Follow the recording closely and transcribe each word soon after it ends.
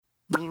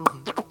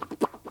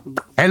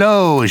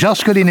Hello,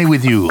 Georges Collinet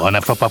with you on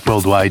Afropop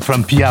Worldwide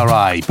from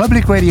PRI,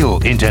 Public Radio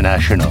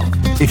International.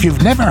 If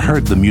you've never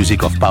heard the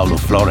music of Paulo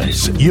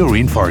Flores, you're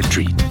in for a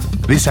treat.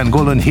 This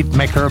Angolan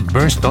hitmaker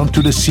burst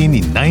onto the scene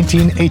in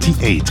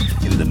 1988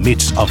 in the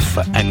midst of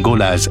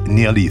Angola's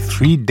nearly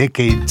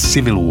 3-decade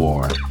civil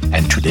war.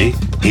 And today,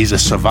 he's a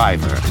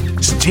survivor,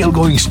 still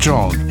going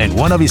strong and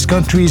one of his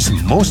country's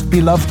most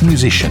beloved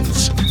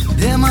musicians.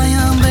 De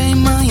manhã bem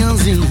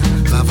manhãzinha,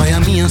 lá vai a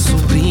minha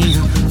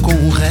sobrinha com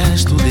o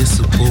resto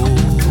desse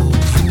povo.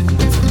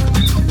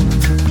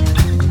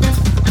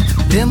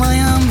 De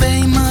manhã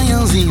bem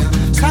manhãzinha,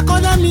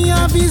 sacode a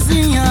minha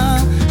vizinha,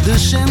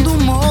 descendo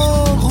o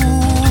morro.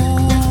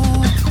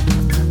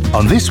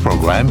 On this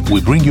program,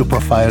 we bring you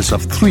profiles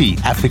of 3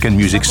 African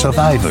music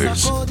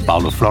survivors.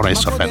 Paulo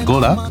Flores of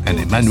Angola and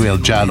Emmanuel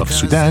Jal of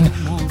Sudan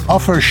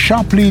offer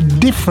sharply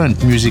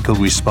different musical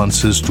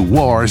responses to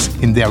wars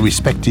in their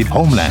respective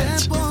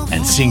homelands.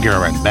 And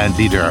singer and band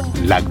leader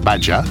Lag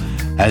Baja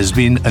has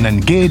been an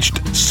engaged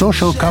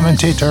social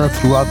commentator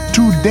throughout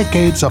 2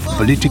 decades of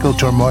political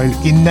turmoil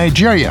in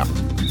Nigeria.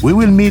 We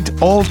will meet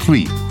all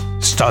 3,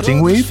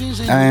 starting with...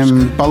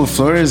 I'm Paulo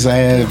Flores. I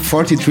am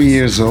 43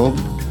 years old.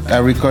 I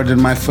recorded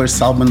my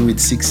first album with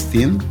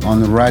 16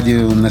 on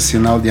Radio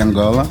Nacional de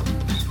Angola.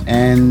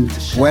 And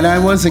when I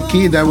was a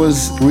kid, I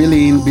was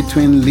really in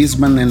between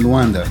Lisbon and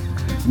Luanda.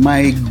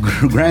 My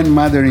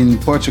grandmother in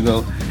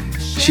Portugal,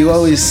 she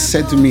always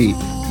said to me,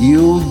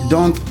 you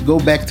don't go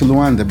back to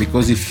Luanda,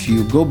 because if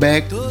you go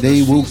back,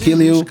 they will kill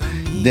you.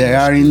 They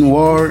are in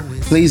war.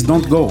 Please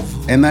don't go.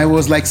 And I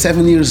was like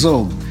 7 years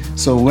old.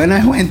 So when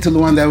I went to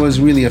Luanda, I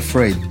was really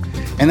afraid.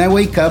 And I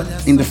wake up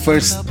in the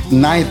first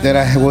night that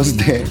I was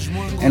there,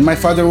 and my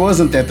father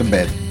wasn't at the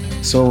bed.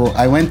 So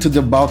I went to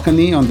the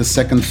balcony on the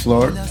 2nd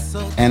floor,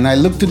 and I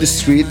looked to the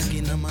street,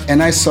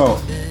 and I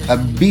saw a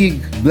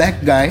big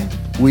black guy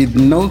with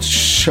no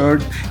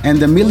shirt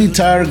and a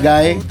military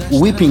guy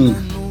whipping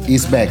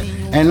his back.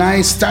 And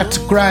I start to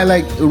cry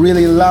like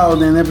really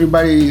loud, and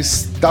everybody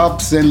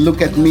stops and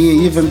look at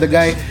me, even the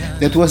guy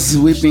that was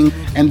whipping.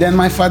 And then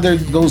my father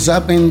goes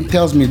up and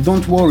tells me,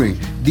 don't worry,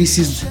 this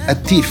is a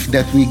thief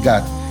that we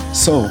got.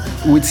 So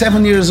with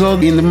 7 years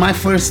old, in my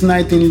first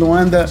night in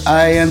Luanda,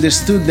 I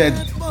understood that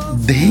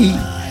they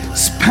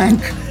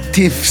spank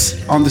thieves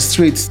on the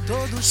streets.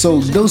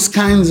 So those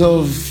kinds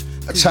of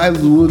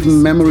childhood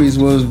memories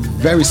was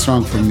very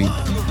strong for me.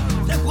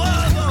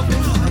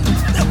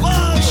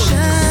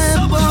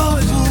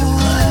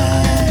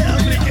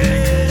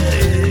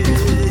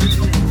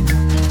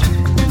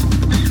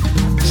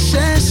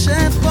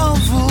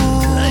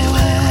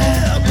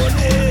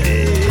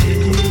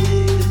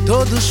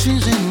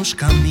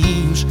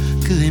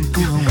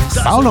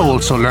 Paulo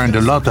also learned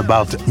a lot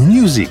about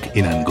music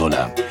in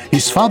Angola.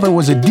 His father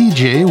was a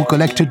DJ who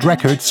collected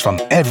records from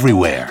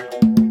everywhere.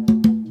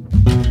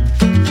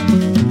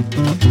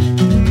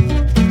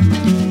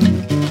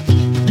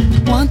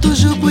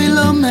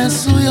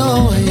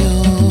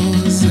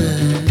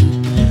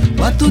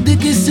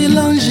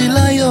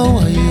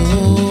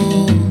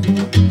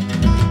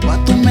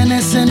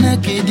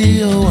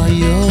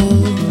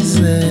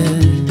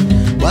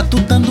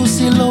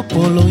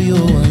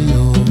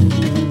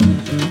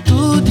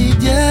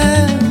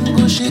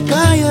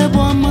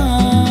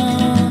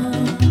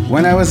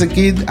 When I was a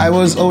kid, I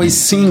was always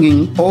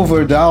singing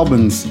over the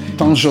albums.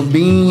 Tom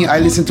Jobim, I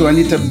listened to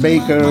Anita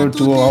Baker,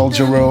 to Al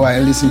Jarreau, I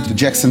listened to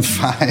Jackson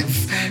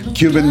 5,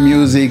 Cuban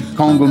music,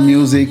 Congo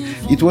music.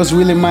 It was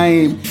really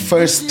my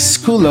first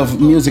school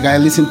of music. I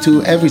listened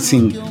to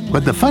everything.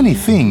 But the funny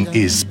thing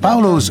is,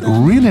 Paulo's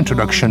real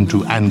introduction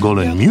to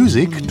Angolan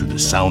music, to the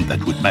sound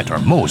that would matter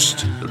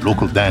most, the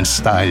local dance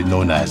style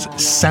known as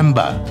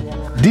samba,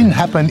 didn't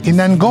happen in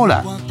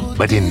Angola,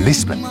 but in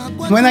Lisbon.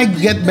 When I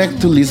get back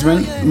to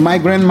Lisbon, my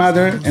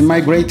grandmother and my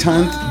great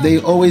aunt, they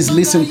always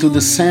listen to the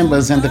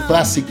sambas and the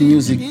classic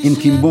music in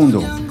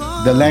Kimbundo,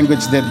 the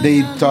language that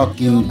they talk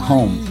in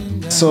home.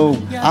 So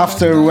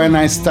after when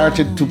I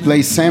started to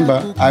play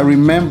samba, I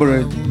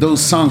remember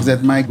those songs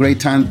that my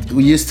great aunt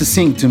used to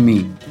sing to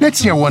me. Let's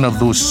hear one of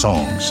those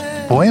songs,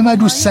 Poema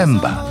do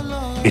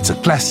Samba. It's a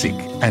classic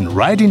and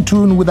right in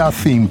tune with our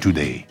theme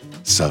today,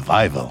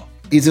 survival.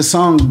 It's a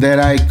song that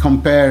I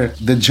compare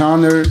the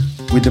genre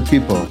with the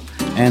people,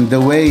 and the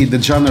way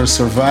the genre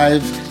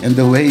survive and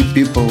the way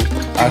people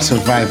are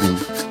surviving.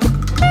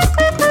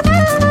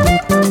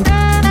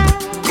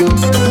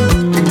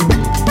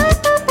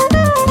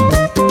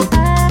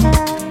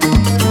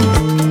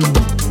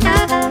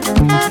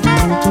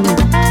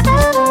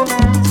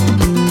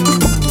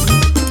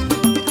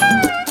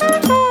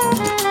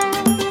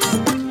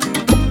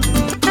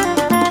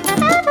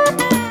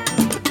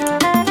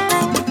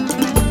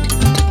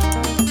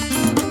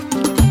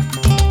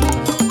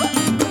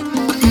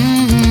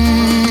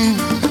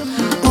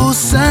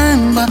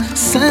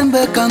 Samba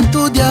é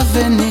canto de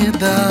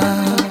avenida,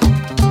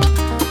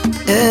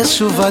 é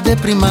chuva de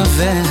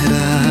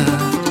primavera.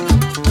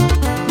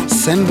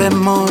 Samba é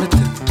morte,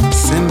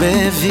 samba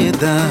é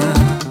vida.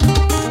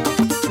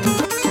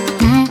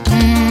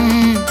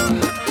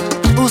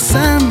 O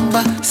samba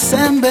samba,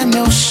 samba é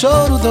meu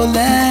choro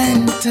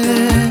dolente.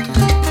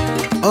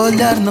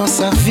 Olhar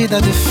nossa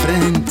vida de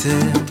frente.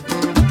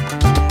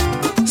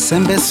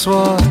 Samba é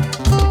suor,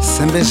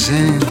 samba é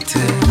gente.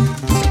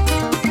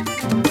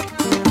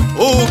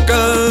 O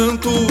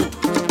canto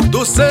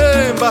do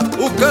samba,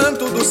 o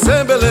canto do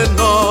samba ele é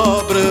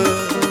nobre.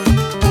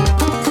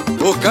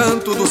 O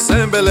canto do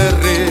samba ele é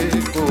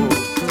rico.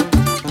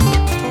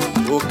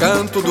 O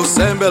canto do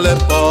samba ele é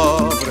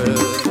pobre.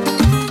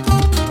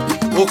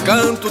 O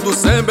canto do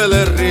samba ele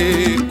é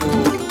rico.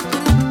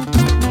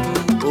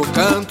 O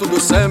canto do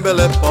samba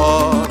ele é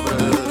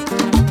pobre.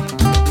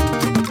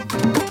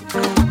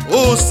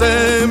 O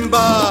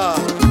samba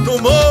no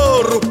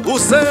morro, o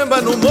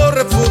samba no morro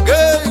é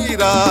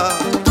fogueira.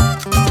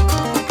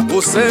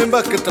 O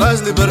samba que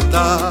traz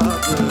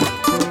liberdade.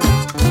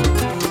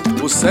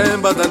 O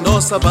samba da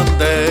nossa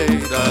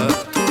bandeira.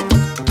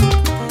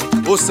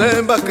 O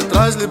samba que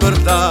traz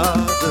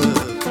liberdade.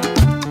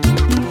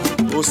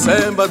 O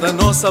samba da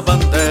nossa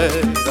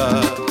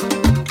bandeira.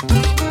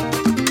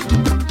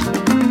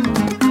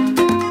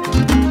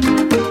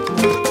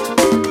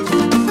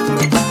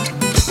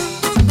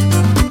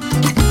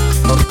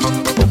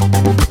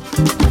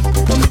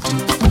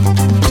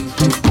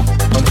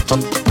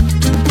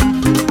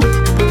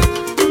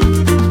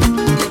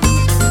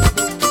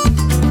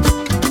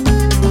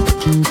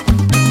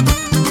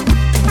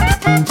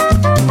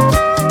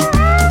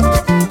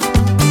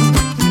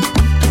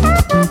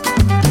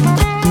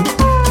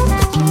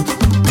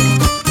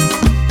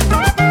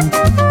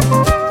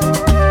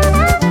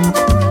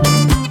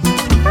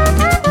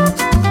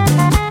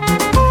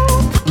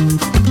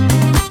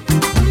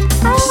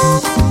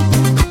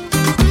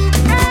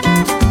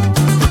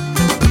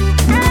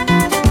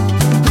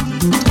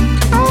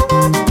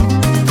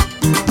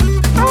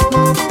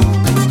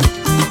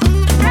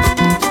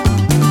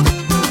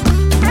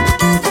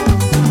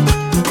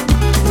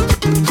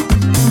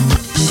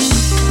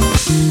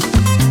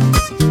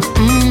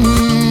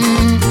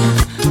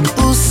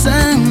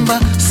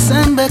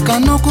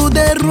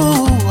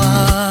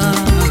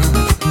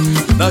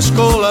 Na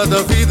escola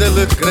da vida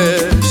ele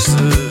cresce,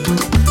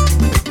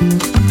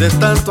 de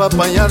tanto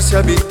apanhar se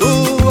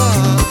habitua.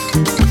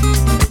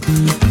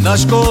 Na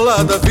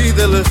escola da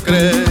vida ele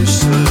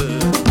cresce,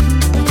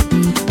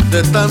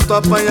 de tanto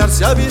apanhar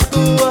se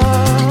habitua.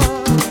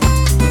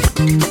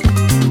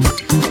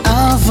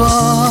 A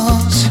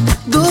voz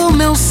do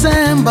meu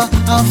samba,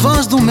 a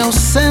voz do meu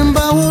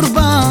samba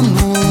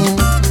urbano,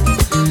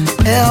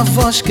 é a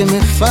voz que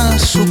me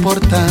faz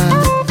suportar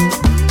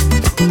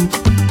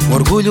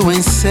orgulho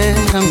em ser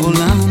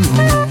angolano.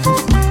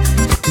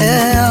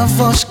 É a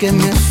voz que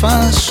me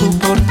faz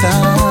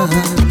suportar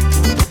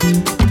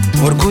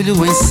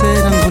orgulho em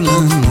ser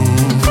angolano.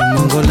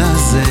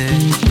 Mongolazé.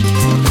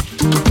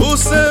 O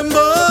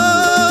samba,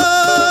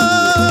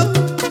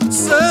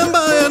 samba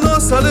é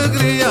nossa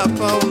alegria,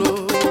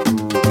 Paulo.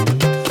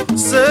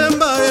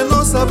 Samba é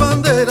nossa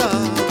bandeira.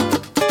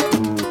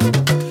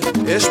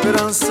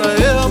 Esperança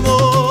é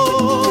amor.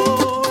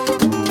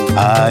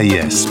 Ah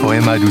yes,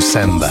 Poema do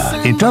Samba,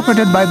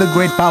 interpreted by the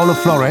great Paulo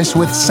Flores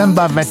with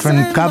samba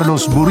veteran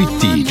Carlos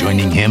Buriti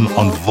joining him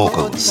on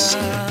vocals.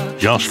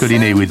 Georges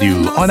Collinet with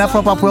you on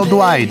Afropop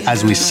Worldwide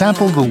as we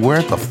sample the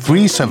work of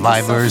three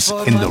survivors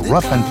in the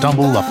rough and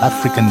tumble of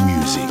African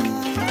music.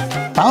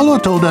 Paulo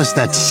told us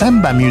that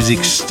samba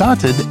music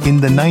started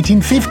in the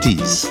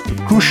 1950s. A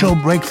crucial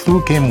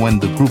breakthrough came when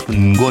the group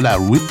Ngola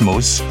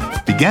Ritmos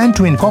began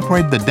to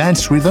incorporate the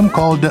dance rhythm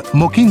called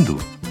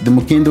mokindo. The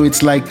mokindo,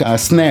 it's like a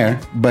snare,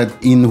 but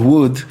in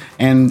wood,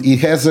 and it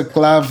has a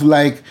clav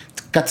like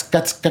cut,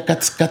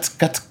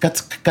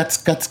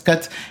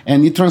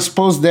 and you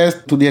transpose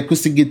that to the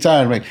acoustic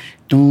guitar, right?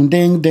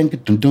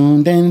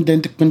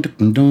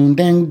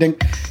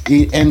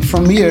 And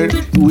from here,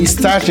 we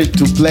started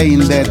to play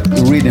in that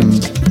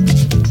rhythm.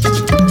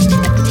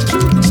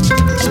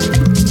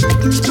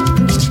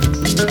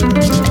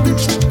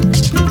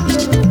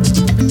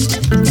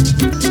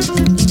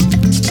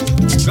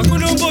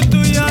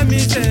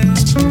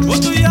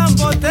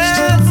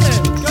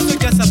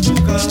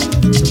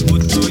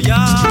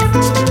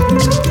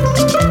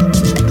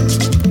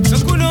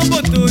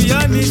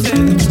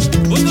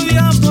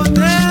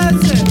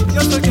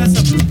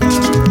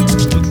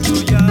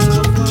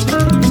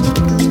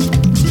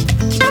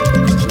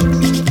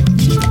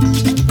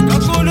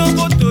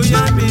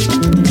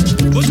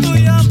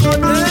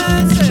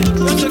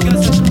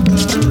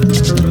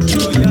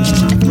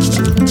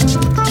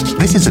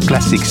 This is a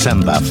classic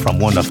samba from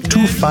one of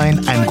two fine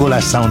Angola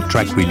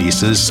soundtrack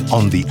releases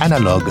on the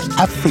analog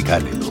Africa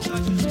label.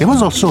 There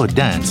was also a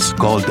dance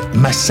called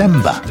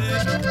Masemba.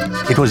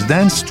 It was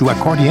danced to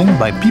accordion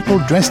by people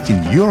dressed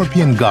in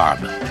European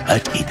garb,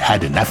 but it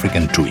had an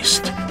African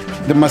twist.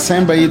 The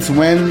Masemba is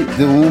when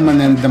the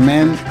woman and the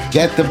man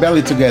get the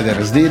belly together.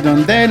 As they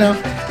don't,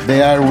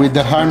 they are with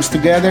the arms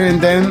together, and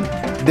then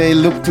they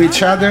look to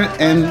each other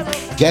and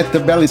get the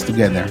bellies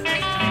together.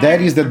 That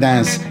is the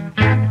dance.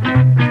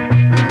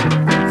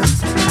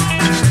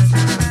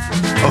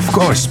 Of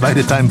course, by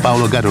the time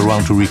Paulo got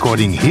around to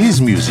recording his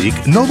music,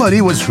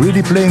 nobody was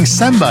really playing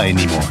samba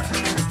anymore.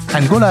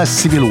 Angola's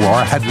civil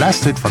war had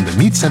lasted from the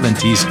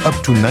mid-70s up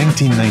to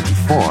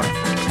 1994,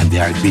 and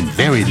there had been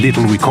very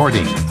little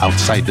recording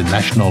outside the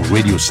national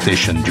radio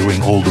station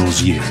during all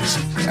those years.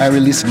 I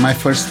released my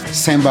first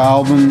samba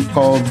album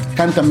called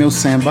Canta Meu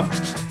Samba,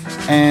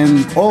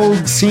 and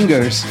old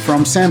singers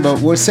from samba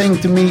were saying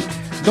to me,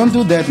 "Don't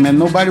do that, man.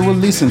 Nobody will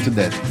listen to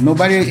that.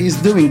 Nobody is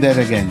doing that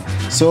again."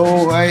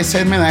 So I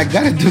said, man, I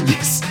gotta do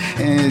this.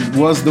 And it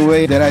was the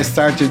way that I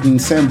started in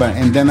samba.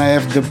 And then I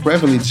have the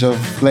privilege of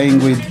playing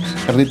with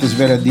Carlitos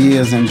Vera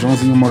Diaz and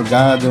Joãozinho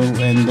Morgado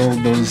and all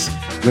those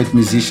great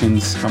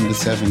musicians from the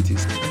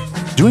 70s.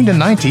 During the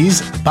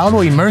 90s, Paulo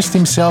immersed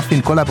himself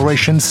in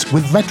collaborations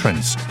with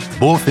veterans,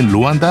 both in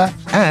Luanda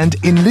and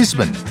in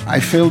Lisbon. I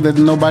feel that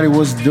nobody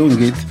was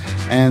doing it,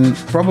 and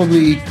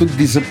probably it could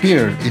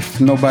disappear if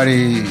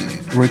nobody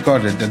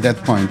recorded at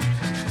that point.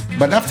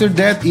 But after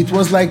that, it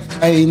was like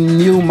I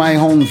knew my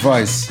own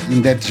voice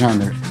in that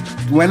genre.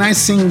 When I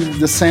sing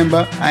the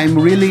samba, I'm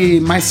really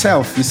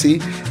myself, you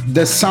see.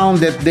 The sound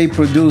that they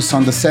produce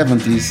on the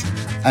 70s,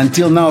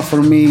 until now,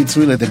 for me, it's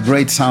really the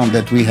great sound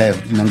that we have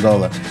in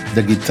Angola.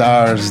 The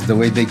guitars, the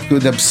way they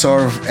could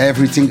absorb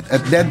everything.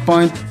 At that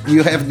point,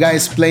 you have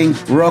guys playing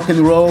rock and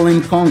roll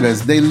in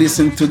congas. They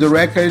listen to the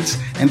records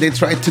and they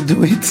try to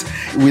do it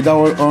with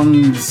our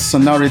own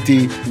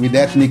sonority, with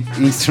ethnic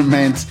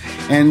instruments.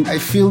 And I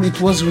feel it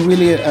was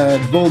really a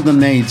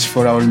golden age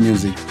for our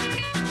music.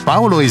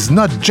 Paulo is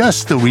not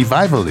just a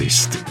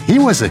revivalist. He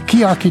was a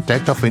key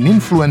architect of an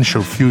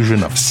influential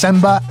fusion of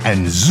samba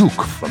and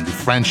zouk from the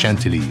French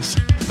Antilles.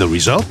 The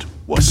result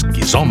was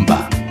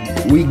Kizomba.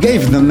 We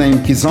gave the name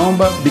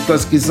Kizomba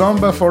because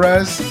Kizomba for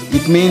us,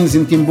 it means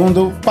in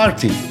Kimbundu,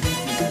 party,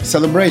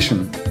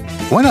 celebration.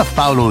 One of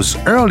Paulo's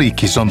early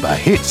Kizomba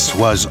hits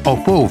was O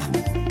Povo,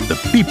 the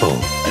people,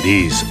 that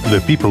is,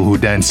 the people who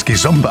dance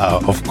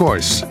Kizomba, of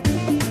course.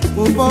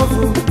 O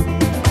povo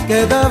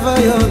que dá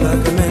vaiola,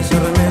 que mexe,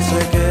 remexe,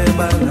 que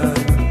baila.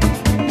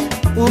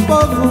 O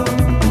povo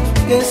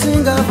que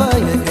singa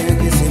vaia,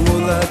 que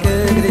simula, que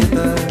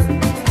grita.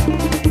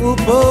 O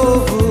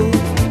povo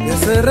que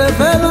se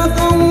revela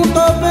com o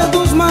tope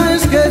dos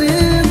mais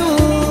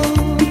queridos.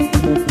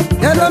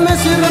 Ela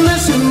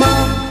mexe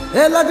mal,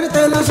 ela grita,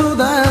 ela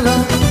ajuda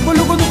ela.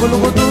 Culucudu,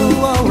 culucudu,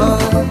 uau, uau.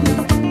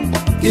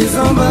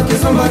 Kizomba,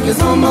 kizomba,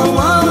 kizomba,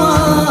 uau,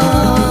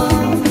 uau.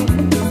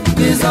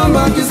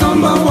 Kizomba,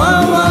 kizomba,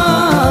 uau,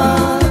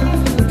 uau.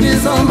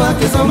 Kizomba,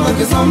 kizomba,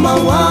 kizomba,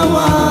 uau,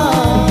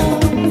 uau.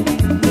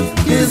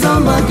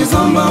 Kizomba,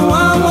 kizomba,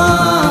 uau,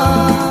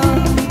 uau.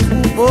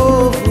 O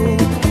povo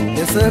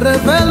que se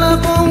revela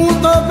com o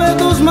tope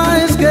dos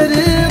mais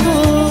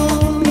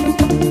queridos.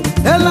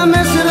 Ela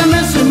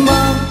mexe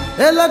mal,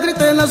 ela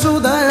grita, ela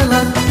ajuda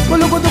ela.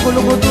 Culucutu,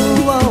 culucutu,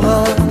 uau,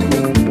 uau.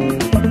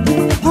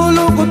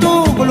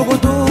 Culucutu,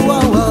 culucutu,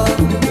 uau, uau.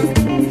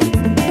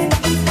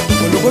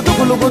 Culucutu,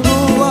 culucutu,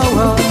 uau,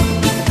 uau.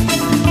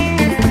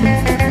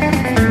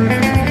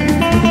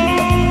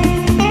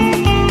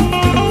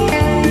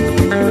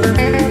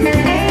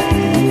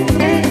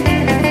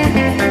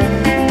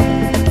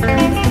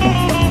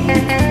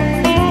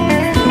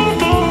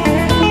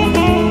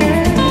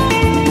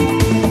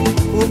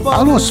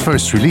 Paulo's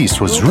first release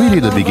was really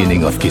the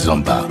beginning of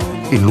Kizomba.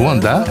 In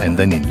Luanda and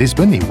then in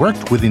Lisbon, he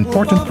worked with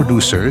important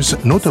producers,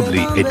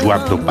 notably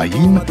Eduardo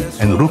Paim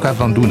and Ruka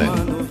Van Dunen.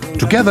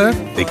 Together,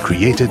 they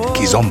created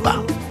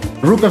Kizomba.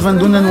 Ruka Van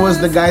Dunen was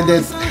the guy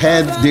that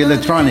had the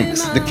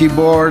electronics, the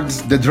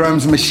keyboards, the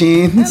drums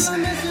machines,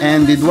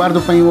 and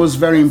Eduardo Paim was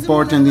very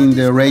important in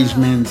the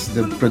arrangements,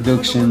 the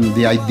production,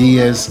 the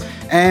ideas.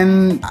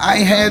 And I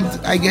had,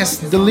 I guess,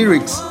 the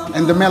lyrics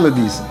and the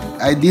melodies.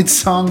 I did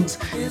songs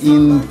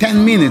in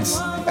 10 minutes.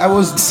 I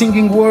was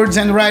singing words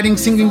and writing,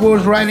 singing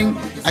words, writing.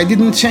 I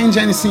didn't change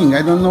anything.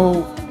 I don't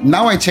know.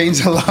 Now I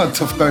changed a lot,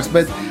 of course,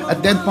 but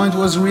at that point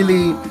was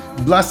really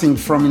blossoming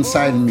from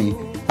inside me.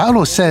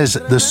 Paulo says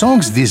the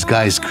songs these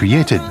guys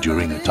created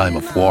during a time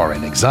of war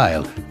and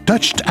exile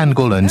touched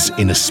Angolans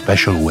in a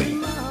special way.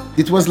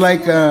 It was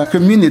like a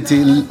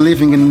community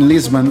living in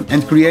Lisbon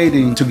and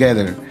creating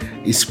together,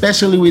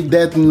 especially with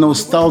that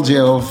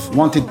nostalgia of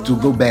wanting to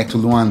go back to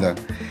Luanda.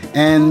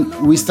 And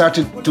we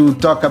started to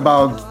talk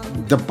about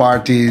the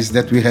parties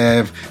that we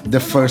have, the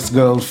first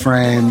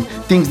girlfriend,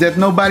 things that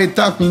nobody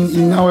talked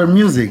in our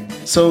music.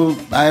 So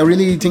I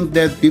really think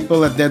that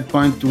people at that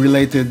point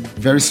related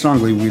very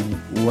strongly with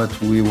what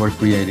we were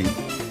creating.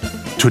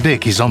 Today,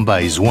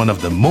 Kizomba is one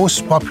of the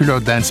most popular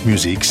dance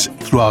musics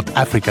throughout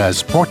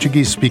Africa's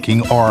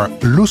Portuguese-speaking or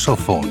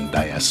Lusophone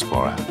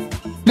diaspora.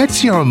 Let's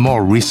hear a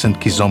more recent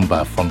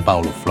Kizomba from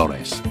Paulo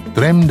Flores,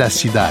 Trem da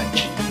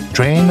Cidade,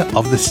 Train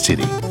of the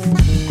City.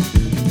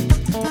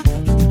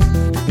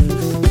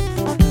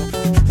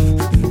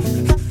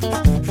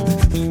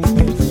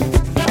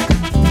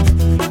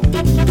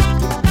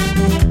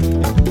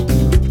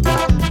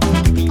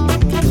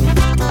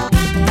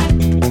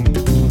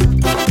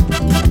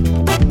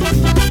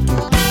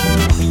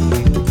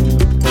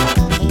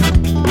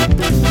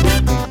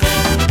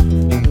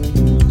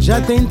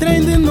 tem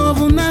trem de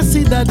novo na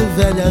cidade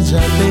velha, já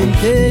tem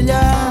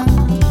telha,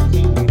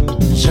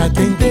 já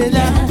tem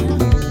telha.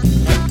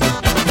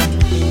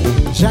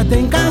 Já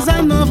tem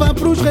casa nova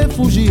pros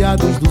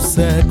refugiados do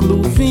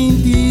século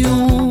XXI.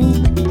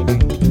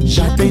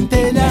 Já tem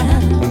telha,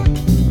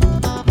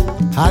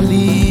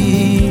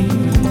 ali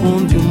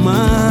onde o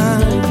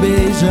mar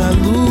beija a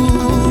luz.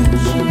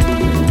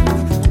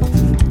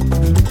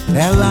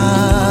 É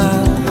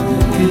lá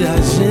que a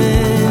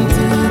gente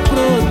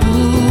produz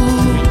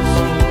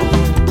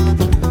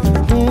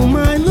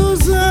uma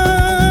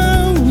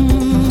ilusão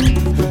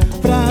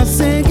pra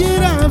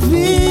seguir a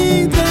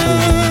vida.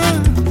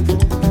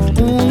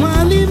 Um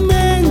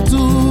alimento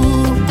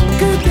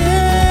que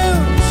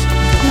Deus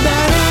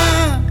dará.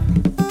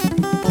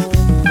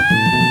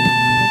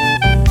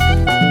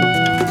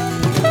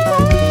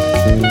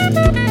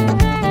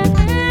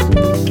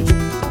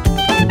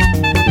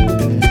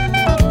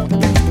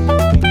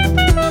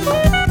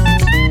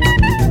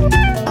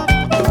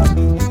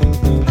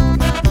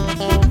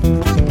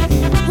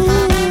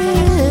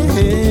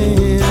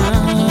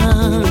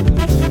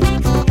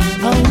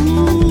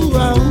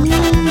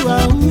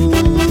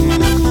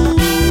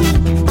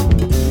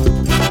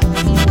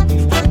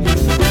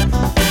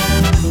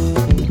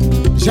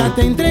 Já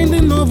tem trem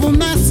de novo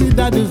na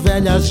cidade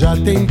velha, já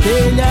tem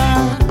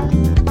telha,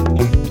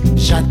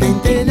 já tem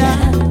telha.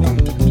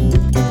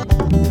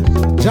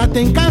 Já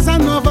tem casa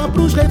nova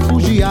pros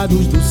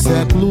refugiados do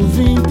século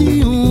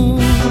XXI.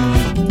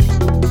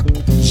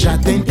 Já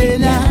tem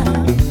telha,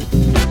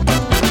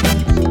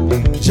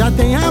 já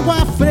tem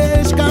água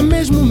fresca,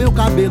 mesmo meu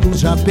cabelo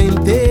já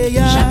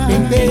penteia, já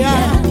penteia.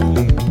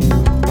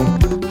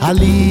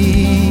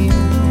 Ali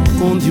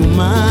onde o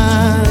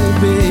mar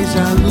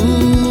beija a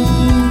luz.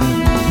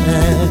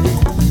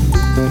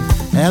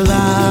 É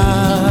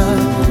lá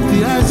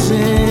que a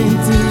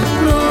gente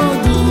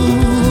produz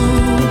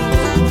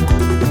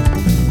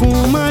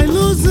uma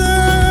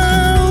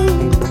ilusão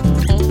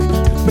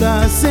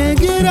pra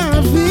seguir a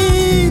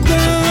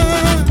vida.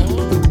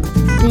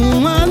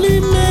 Um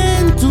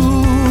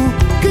alimento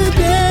que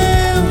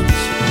Deus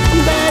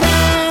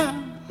dará.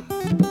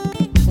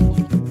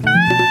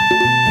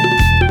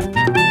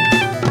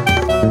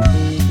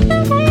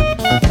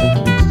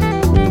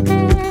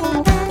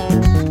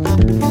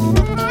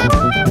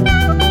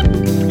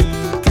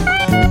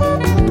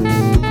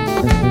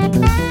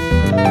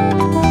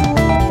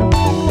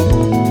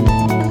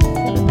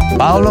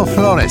 Paulo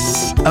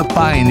Flores, a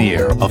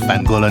pioneer of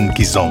Angolan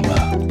kizomba.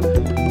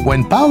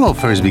 When Paulo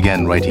first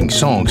began writing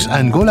songs,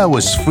 Angola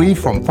was free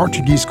from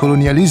Portuguese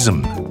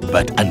colonialism,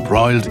 but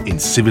embroiled in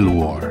civil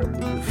war.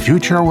 The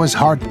future was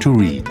hard to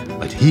read,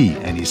 but he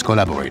and his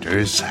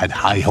collaborators had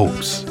high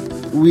hopes.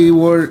 We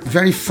were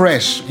very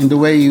fresh in the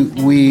way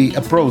we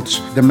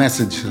approached the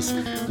messages.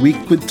 We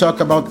could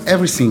talk about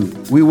everything.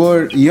 We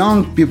were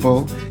young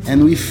people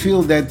and we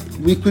feel that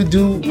we could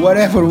do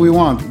whatever we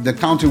want. The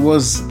country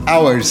was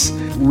ours.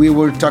 We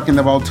were talking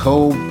about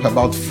hope,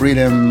 about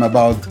freedom,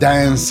 about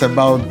dance,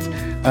 about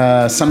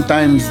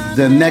sometimes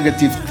the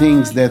negative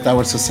things that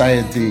our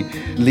society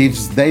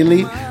lives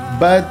daily,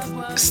 but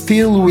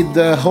still with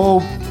the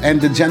hope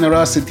and the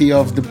generosity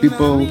of the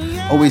people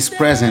always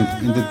present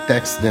in the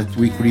text that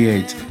we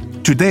create.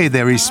 Today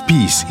there is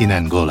peace in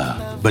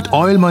Angola, but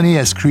oil money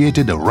has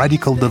created a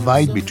radical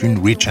divide between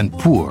rich and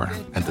poor,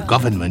 and the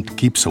government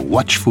keeps a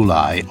watchful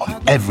eye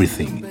on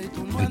everything.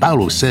 And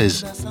Paulo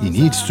says he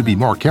needs to be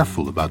more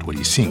careful about what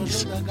he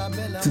sings.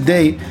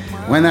 Today,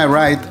 when I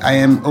write, I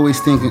am always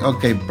thinking,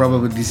 okay,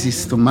 probably this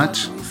is too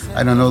much.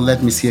 I don't know,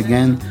 let me see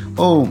again.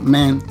 Oh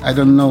man, I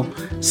don't know.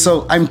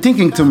 So I'm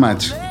thinking too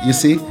much, you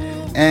see?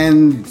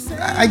 And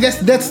I guess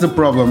that's the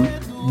problem.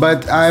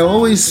 But I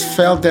always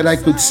felt that I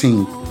could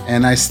sing,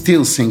 and I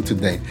still sing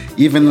today.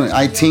 Even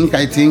I think,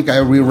 I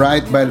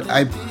rewrite, but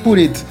I put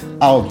it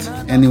out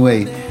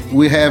anyway.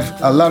 We have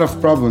a lot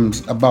of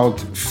problems about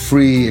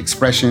free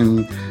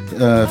expression,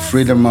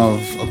 freedom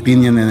of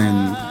opinion,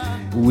 and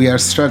we are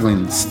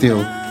struggling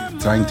still,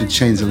 trying to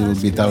change a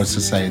little bit our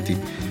society.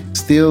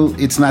 Still,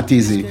 it's not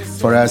easy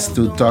for us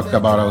to talk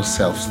about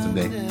ourselves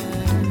today.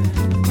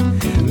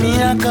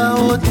 Minha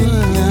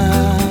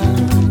caotinha,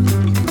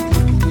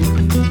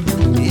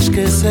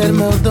 esquecer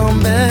meu dom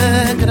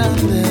é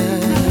grande.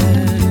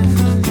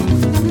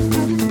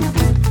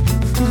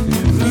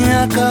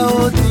 Minha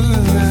caotinha.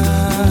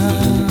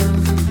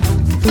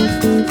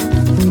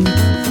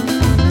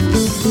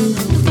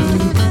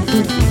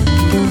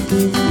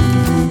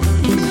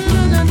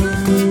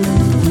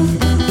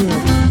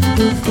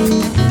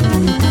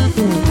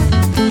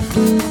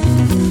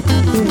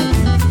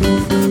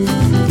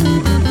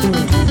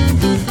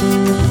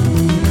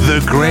 The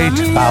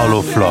great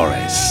Paulo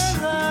Flores.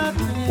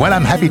 Well,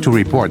 I'm happy to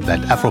report that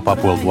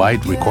Afropop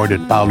Worldwide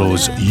recorded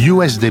Paulo's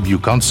US debut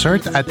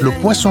concert at Le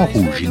Poisson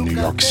Rouge in New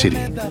York City.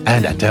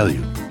 And I tell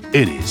you,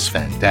 it is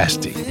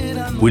fantastic.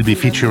 We'll be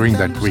featuring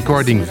that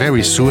recording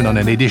very soon on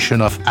an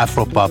edition of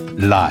Afropop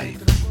Live.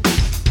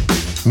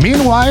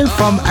 Meanwhile,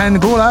 from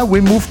Angola, we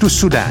move to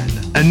Sudan,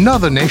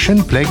 another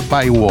nation plagued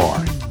by war.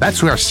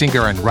 That's where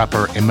singer and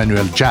rapper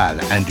Emmanuel Jal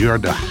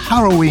endured a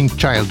harrowing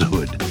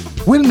childhood.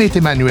 We'll meet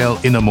Emmanuel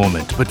in a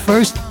moment, but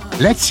first,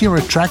 let's hear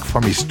a track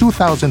from his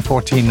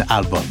 2014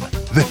 album,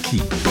 The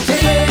Key.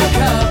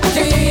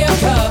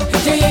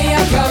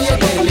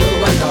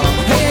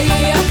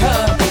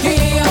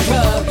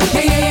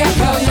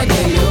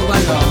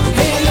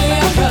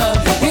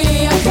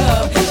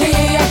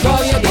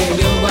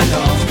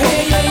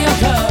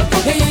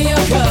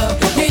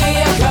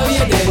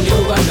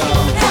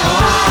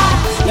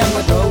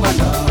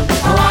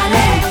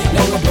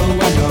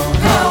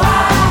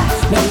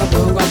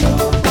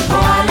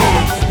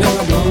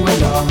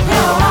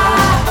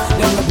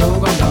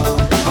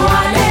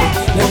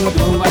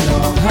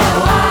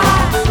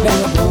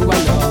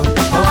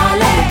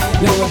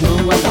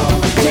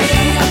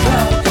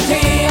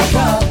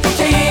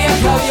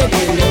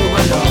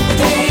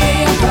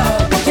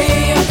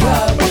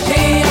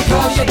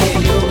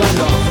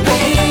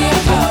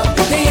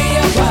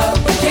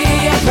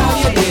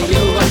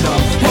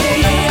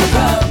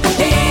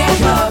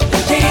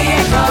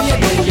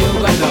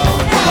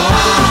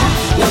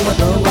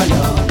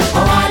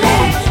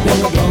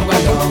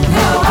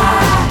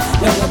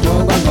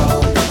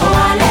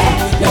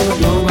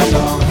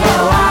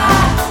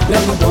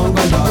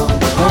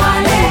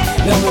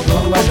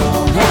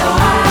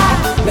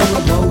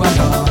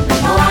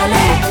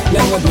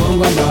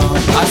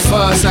 At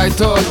first I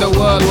thought the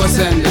world was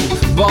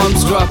ending.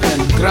 Bombs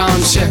dropping,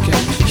 ground shaking.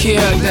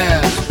 Here,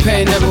 there,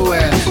 pain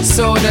everywhere.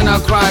 So then I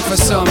cried for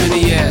so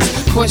many years.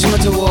 Push me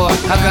to war,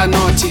 I got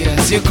no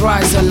tears. You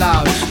cry so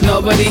loud,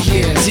 nobody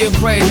hears. You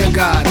pray to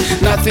God,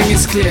 nothing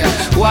is clear.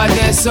 Why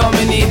there's so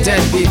many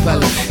dead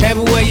people?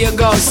 Everywhere you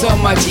go, so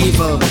much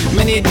evil.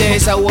 Many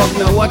days I walk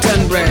no water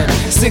and bread.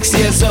 6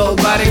 years old,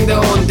 burying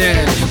their own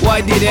dead.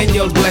 Why did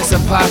angels bless the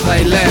path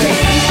I led?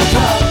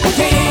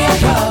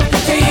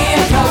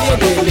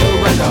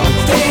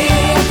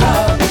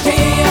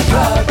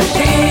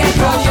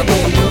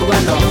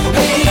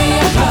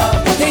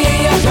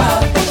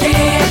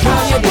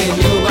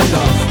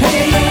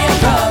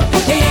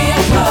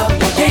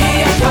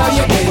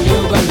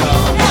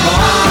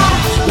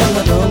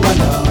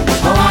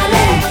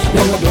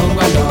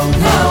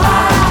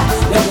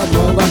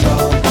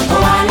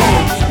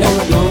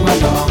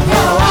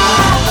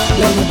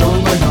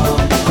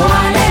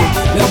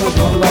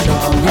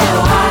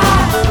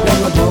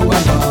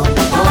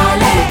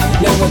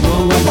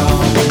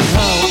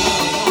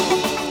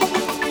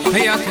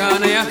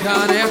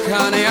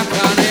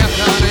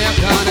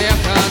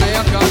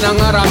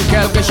 Nangaram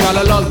kelke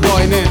shala lol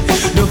boyne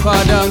du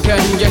fadan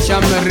ken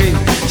jashamri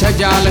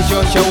chajala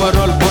sho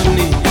shawarol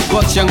bonni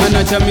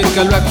wakshangana chamit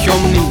kalwak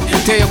shomni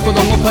te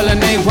yakudo mupala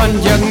nei wan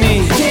jagni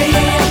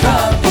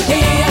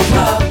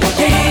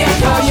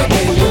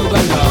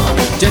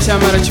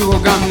Jashamara chuko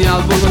gamni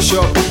albuko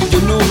shop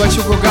Junuba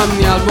chuko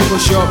gamni albuko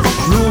shop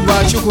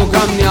Ruba chuko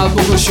gamni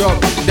albuko shop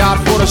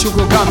Darfur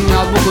chuko gamni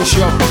albuko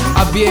shop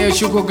Abie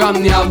chuko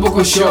gamni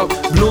albuko shop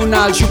Blue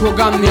Nile chuko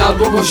gamni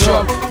albuko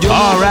shop.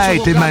 All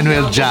right,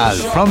 Emmanuel Jal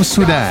from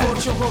Sudan.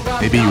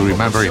 Maybe you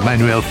remember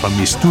Emmanuel from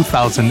his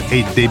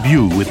 2008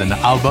 debut with an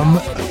album,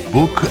 a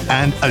book,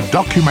 and a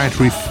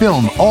documentary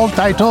film, all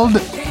titled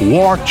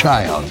War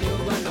Child.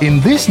 In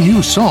this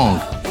new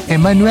song,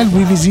 Emmanuel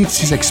revisits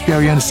his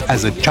experience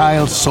as a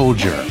child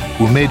soldier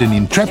who made an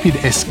intrepid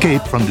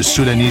escape from the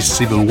Sudanese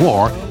civil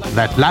war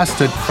that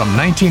lasted from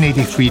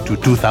 1983 to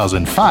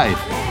 2005.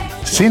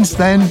 Since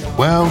then,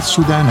 well,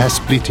 Sudan has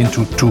split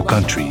into two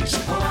countries,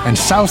 and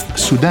South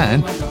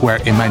Sudan, where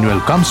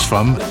Emmanuel comes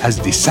from, has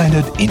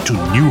descended into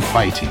new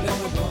fighting.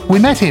 We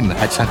met him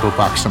at Central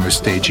Park Summer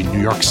Stage in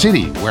New York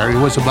City, where he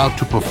was about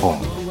to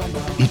perform.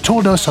 He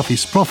told us of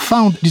his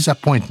profound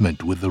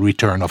disappointment with the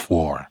return of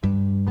war.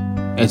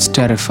 It's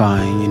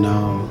terrifying, you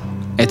know.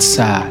 It's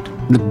sad.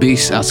 The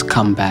beast has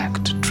come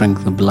back to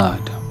drink the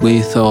blood.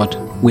 We thought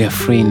we're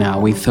free now.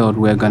 We thought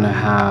we're gonna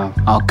have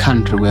our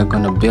country, we're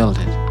gonna build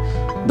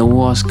it. The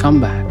war's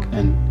come back,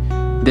 and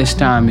this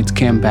time it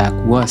came back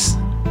worse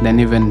than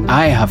even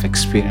I have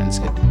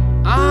experienced it.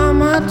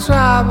 I'm a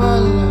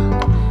trouble,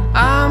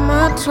 I'm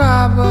a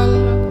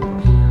trouble,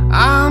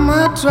 I'm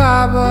a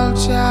trouble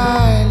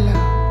child.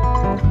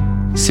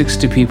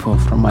 60 people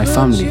from my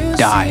family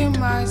died,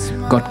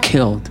 got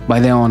killed by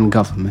their own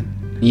government.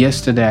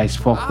 Yesterday I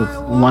spoke with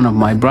one of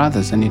my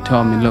brothers and he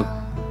told me, look,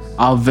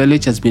 our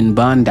village has been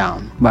burned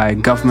down by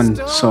government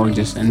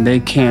soldiers and they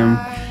came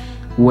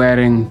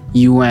wearing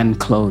UN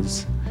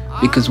clothes.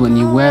 Because when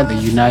you wear the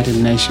United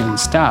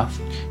Nations stuff,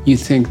 you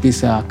think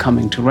these are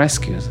coming to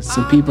rescue us.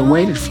 So people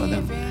waited for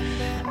them.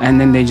 And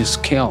then they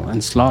just kill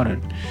and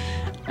slaughtered.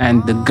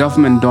 And the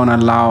government don't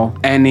allow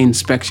any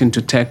inspection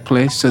to take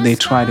place, so they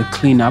try to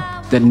clean up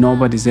that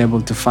nobody's able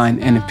to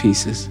find any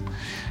pieces.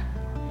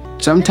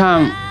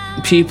 Sometimes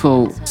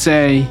people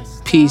say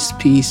peace,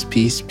 peace,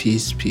 peace,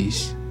 peace,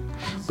 peace.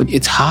 But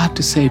it's hard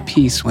to say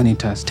peace when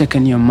it has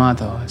taken your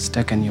mother, it's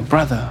taken your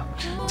brother,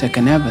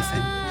 taken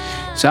everything.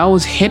 So I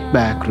was hit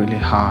back really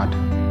hard.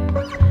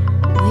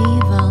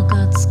 We've all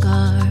got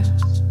scars.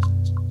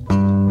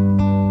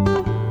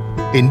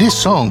 In this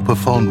song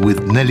performed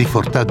with Nelly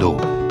Furtado,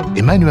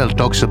 Emmanuel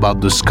talks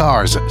about the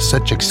scars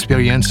such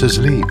experiences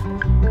leave.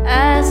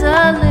 As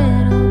a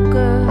little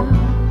girl,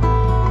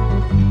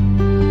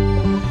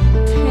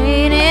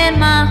 painted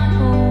my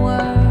whole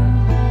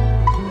world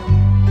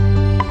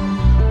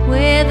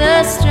with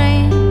a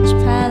strange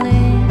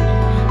palette,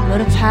 but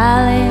a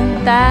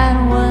palette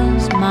that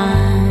was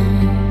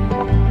mine.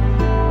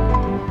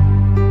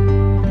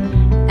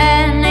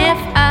 And if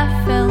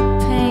I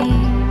felt pain,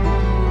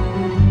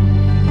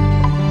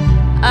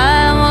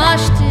 I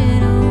washed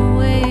it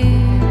away.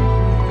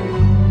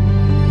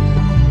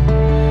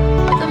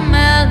 The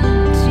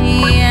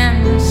melody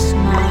and the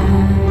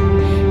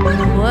smile, it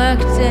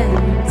worked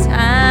every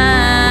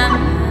time.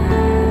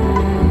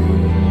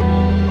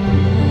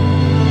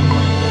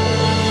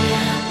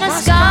 My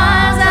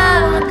scars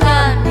haven't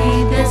got me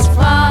this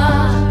far,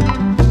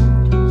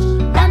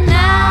 and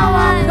now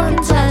I can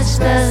touch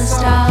the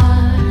stars.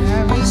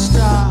 Every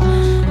star,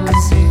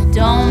 'cause it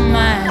don't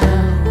matter.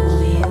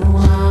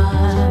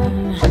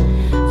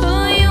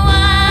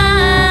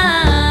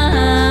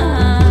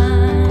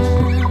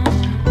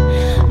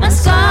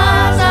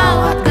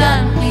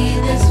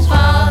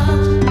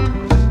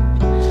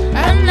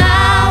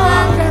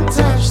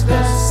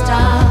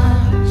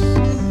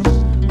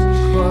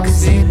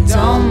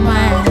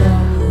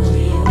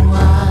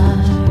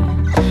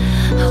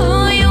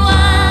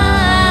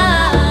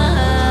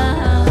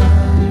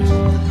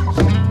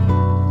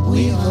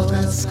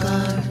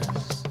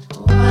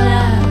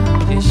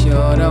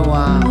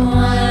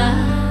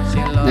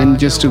 And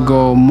just to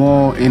go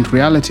more in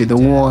reality, the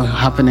war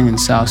happening in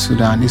South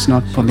Sudan is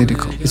not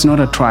political. It's not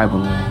a tribal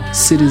war.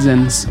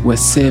 Citizens were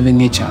saving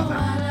each other.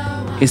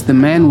 It's the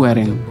men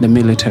wearing the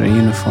military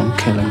uniform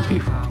killing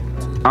people.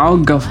 Our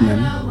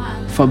government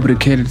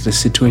fabricated the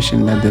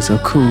situation that there's a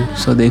coup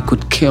so they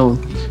could kill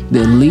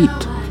the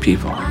elite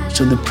people,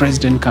 so the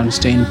president can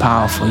stay in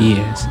power for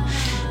years.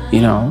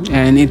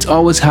 And it's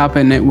always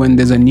happened when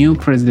there's a new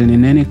president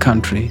in any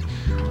country.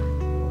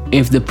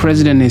 If the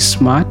president is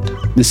smart,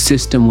 the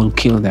system will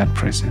kill that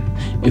president.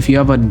 If you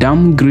have a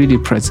dumb, greedy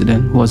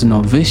president who has no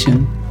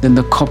vision, then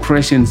the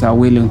corporations are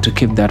willing to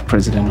keep that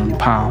president on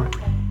power.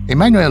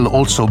 Emmanuel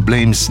also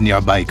blames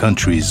nearby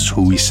countries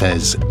who he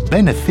says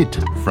benefit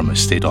from a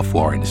state of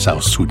war in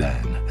South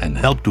Sudan and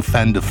help to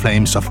fan the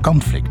flames of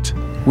conflict.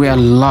 We are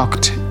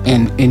locked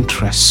in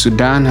interest.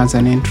 Sudan has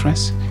an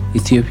interest,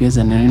 Ethiopia has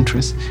an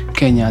interest,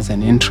 Kenya has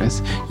an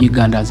interest,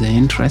 Uganda has an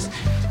interest,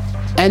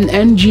 and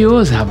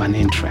NGOs have an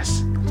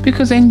interest.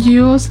 Because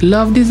NGOs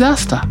love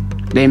disaster.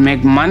 They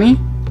make money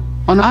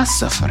on us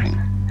suffering.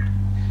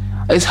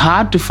 It's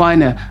hard to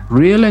find a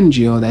real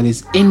NGO that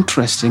is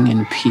interested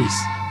in peace.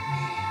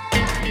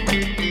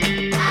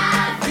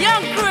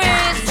 Young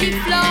Chris, Chief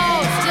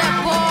Flows, that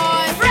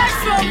boy, fresh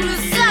from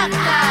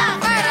Lusaka.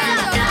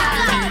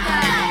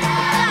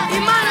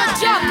 Imana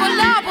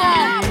Chakolabo,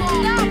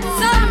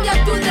 Zambia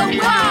to the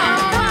world.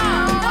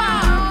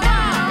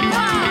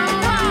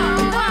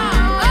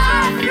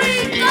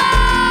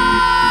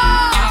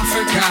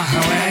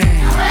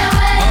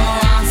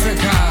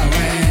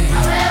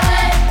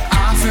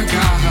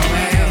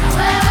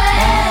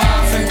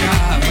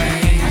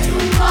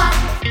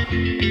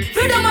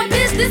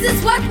 This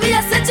is what we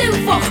are searching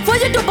for. For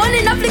you to born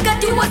in Africa,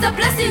 it was a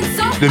blessing.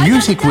 So the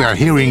music we are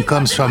hearing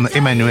comes from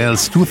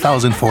Emmanuel's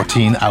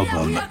 2014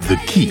 album, The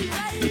Key.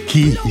 The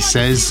key, he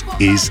says,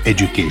 is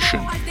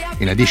education.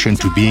 In addition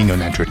to being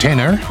an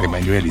entertainer,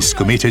 Emmanuel is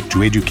committed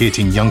to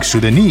educating young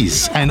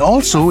Sudanese and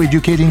also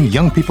educating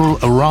young people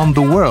around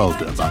the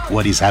world about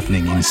what is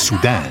happening in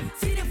Sudan.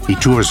 He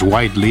tours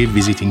widely,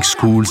 visiting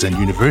schools and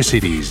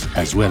universities,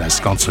 as well as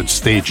concert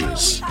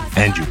stages.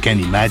 And you can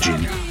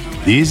imagine,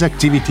 these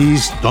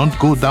activities don't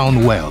go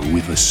down well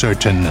with a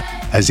certain,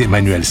 as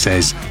Emmanuel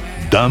says,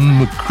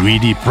 dumb,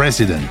 greedy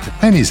president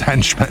and his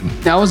henchmen.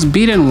 I was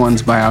beaten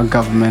once by our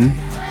government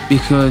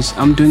because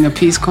I'm doing a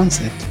peace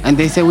concert. And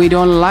they say we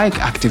don't like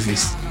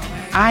activists.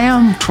 I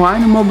am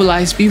trying to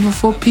mobilize people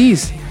for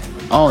peace.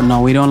 Oh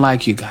no, we don't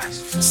like you guys.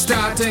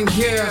 Starting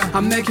here,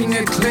 I'm making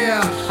it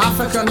clear.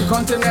 African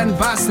continent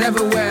vast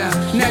everywhere.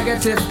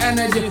 Negative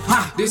energy,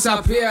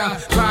 disappear.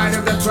 Pride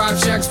of the tribe,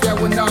 Shakespeare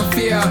with no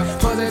fear.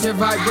 Positive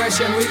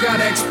vibration, we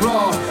gotta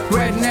explore.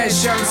 Great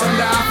nations on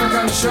the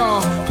African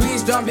shore.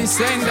 Please don't be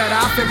saying that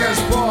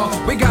Africa's poor.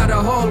 We got a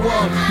whole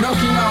world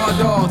knocking our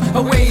door.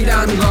 Away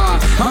down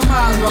God,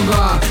 Amal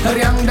Maga,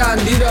 Ryangdan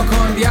Dido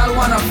Kondial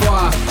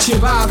Wanafwa,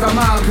 Chibaga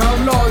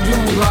Malcolm, Lord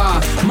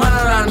Junga,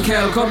 Manaran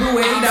Kel, Kobu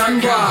Way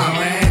down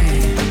God.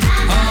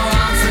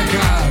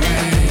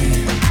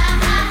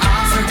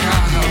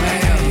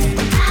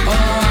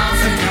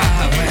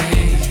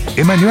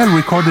 Emmanuel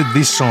recorded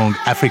this song,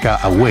 Africa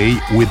Away,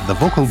 with the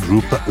vocal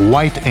group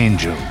White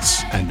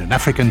Angels and an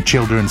African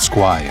children's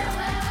choir.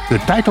 The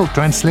title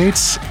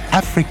translates,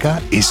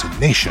 Africa is a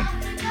Nation.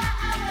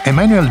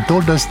 Emmanuel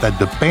told us that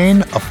the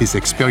pain of his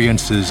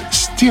experiences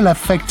still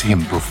affect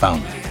him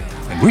profoundly.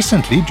 And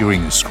recently,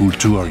 during a school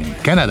tour in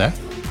Canada,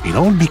 it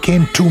all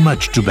became too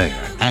much to bear,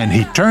 and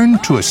he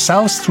turned to a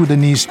South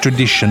Sudanese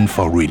tradition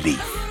for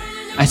relief.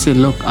 I said,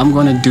 look, I'm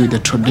gonna do it the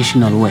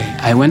traditional way.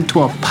 I went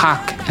to a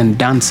park and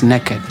danced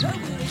naked.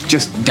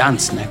 Just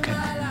dance naked.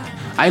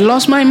 I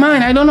lost my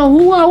mind. I don't know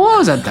who I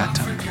was at that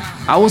time.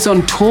 I was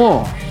on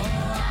tour.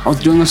 I was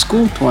doing a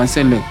school tour. I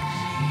said, look,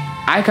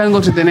 I can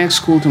go to the next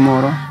school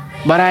tomorrow,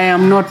 but I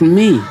am not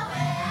me.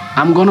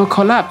 I'm gonna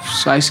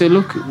collapse. So I said,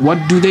 look, what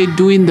do they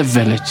do in the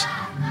village?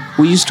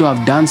 We used to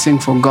have dancing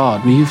for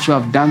God. We used to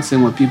have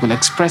dancing where people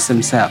express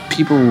themselves.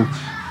 People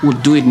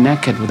would do it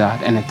naked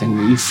without anything.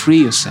 You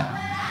free yourself.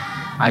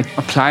 I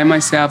apply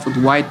myself with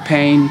white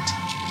paint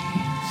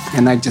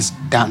and I just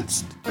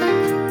danced.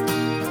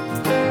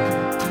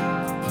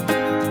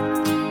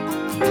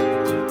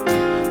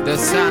 The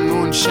sun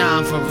won't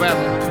shine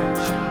forever.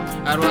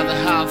 I'd rather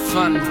have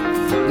fun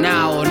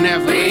now or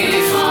never. We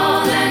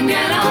fall and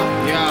get up.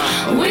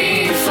 Yeah.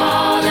 We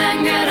fall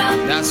and get up.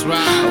 That's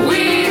right.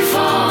 We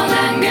fall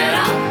and get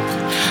up.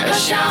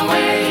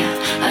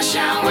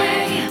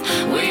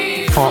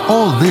 For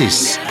all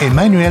this,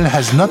 Emmanuel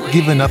has not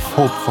given up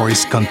hope for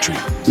his country.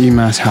 You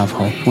must have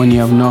hope. When you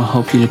have no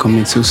hope, you'll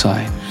commit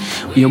suicide.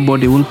 Your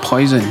body will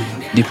poison you.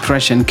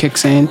 Depression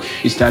kicks in.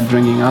 You start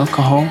drinking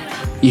alcohol.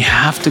 You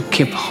have to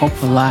keep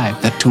hope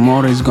alive that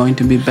tomorrow is going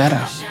to be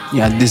better.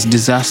 Yeah, these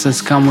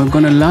disasters come, we're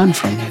going to learn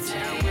from it.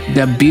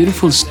 There are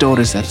beautiful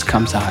stories that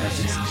comes out of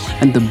this.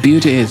 And the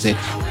beauty is that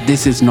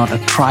this is not a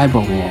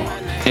tribal war.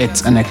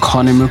 It's an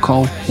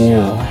economical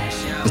war.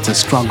 It's a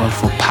struggle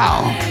for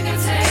power.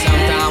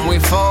 Sometimes we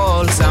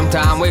fall,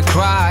 sometimes we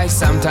cry,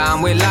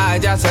 sometimes we lie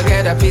just to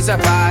get a piece of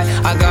pie.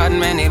 I got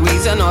many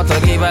reasons not to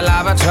give a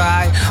life a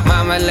try.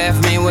 Mama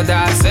left me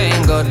without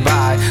saying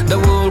goodbye. The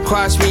world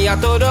crushed me, I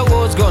thought I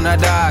was gonna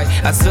die.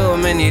 I saw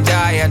many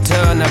die, I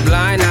turned a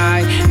blind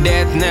eye.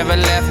 Death never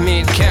left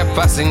me, it kept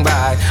passing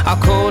by. I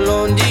call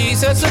on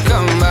Jesus to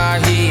come by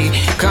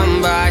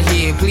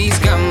here, please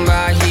come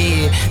by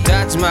here.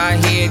 Touch my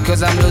head,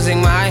 cause I'm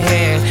losing my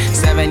head.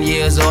 7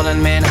 years old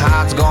and man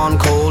heart's gone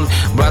cold.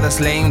 Brother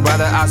slaying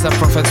brother as the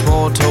prophets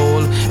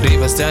foretold.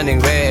 Rivers turning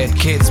red,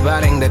 kids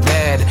burying the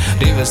dead.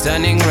 Rivers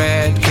turning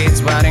red,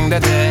 kids burying the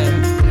dead.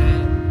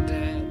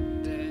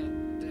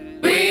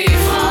 We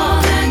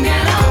fall and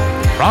get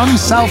up. From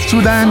South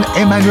Sudan,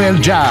 Emmanuel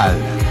Jal.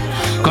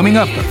 Coming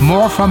up,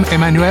 more from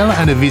Emmanuel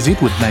and a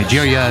visit with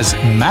Nigeria's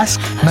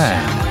masked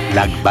man,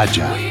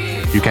 Lagbaja.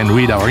 You can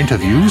read our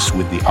interviews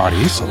with the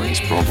artists on this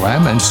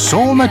program and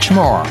so much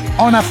more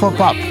on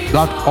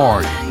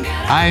afropop.org.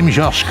 I'm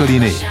Georges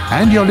Collinet,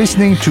 and you're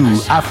listening to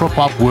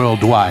Afropop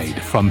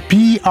Worldwide from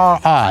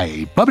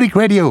PRI, Public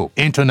Radio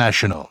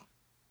International.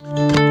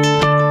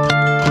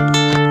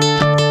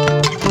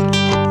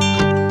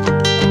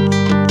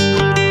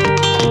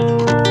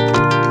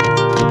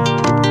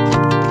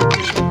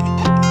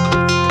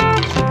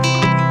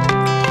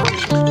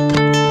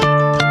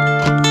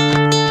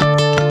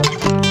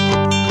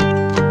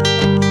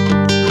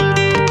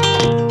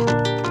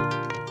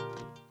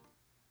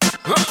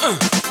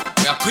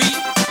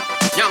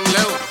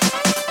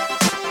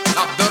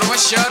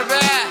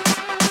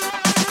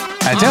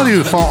 I tell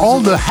you, for all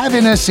the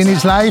heaviness in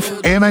his life,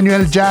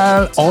 Emmanuel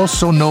Jal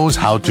also knows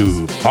how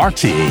to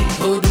party.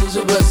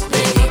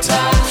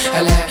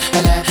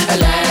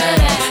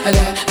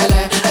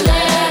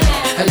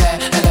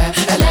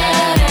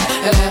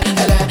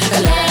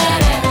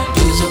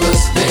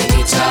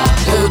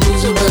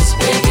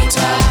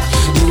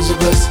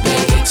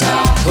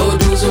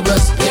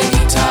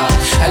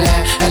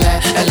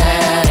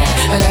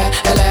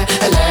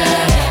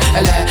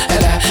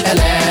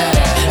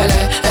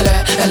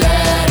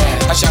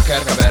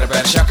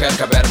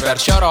 Shaker berber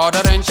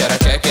sharada ren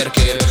sharake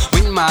kirkir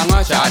win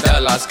manga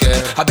chada lasker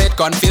a bit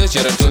confused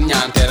you're too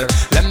nyanter.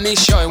 Let me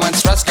show you when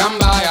stress come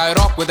by. I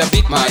rock with a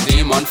beat, my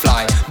demon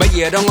fly. But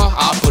you don't know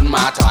I put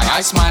my tie.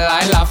 I smile,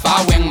 I laugh,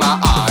 I wing my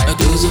eye.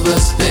 Do the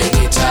bus big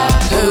guitar,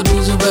 oh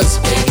do the bus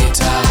big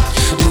guitar,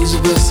 do the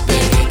bus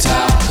big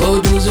guitar, oh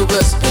do the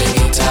bus big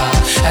guitar.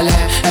 Ala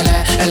ala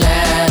ala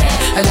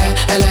ala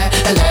ala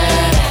ala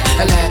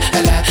ala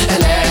ala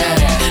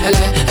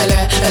ala ala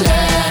ala.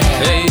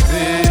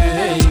 Baby.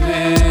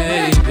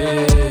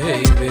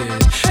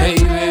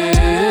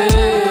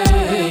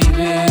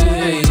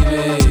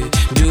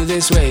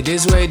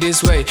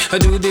 This way, I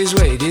do this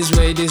way.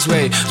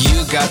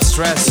 You got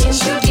stress,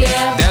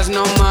 there's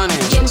no money,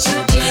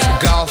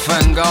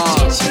 girlfriend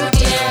gone,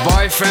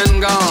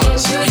 boyfriend gone.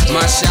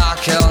 My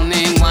shackle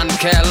name one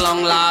care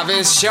long life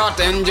is short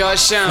and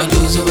just shine. Do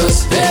the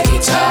bus big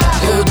guitar,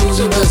 oh do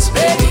the bus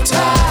big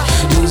guitar,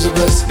 do the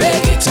bus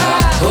big guitar,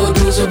 oh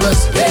do the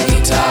bus big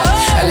guitar.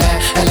 Ala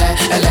ala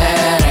ala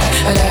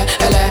ala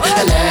ala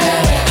ala ala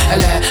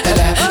ala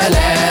ala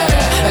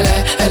ala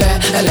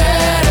ala.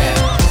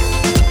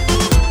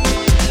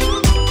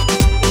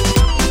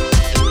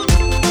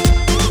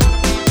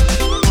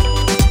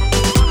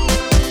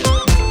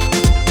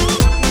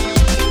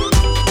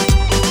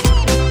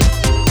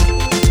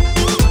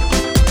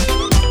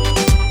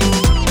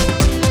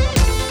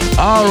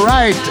 All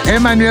right,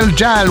 Emmanuel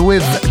Jal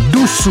with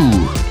Dusu.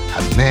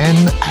 And man,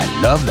 I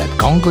love that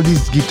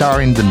Congolese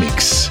guitar in the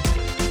mix.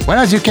 Well,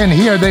 as you can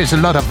hear, there's a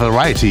lot of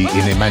variety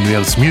in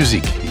Emmanuel's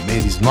music. He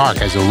made his mark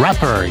as a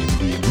rapper in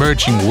the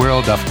emerging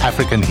world of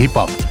African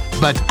hip-hop.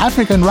 But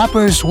African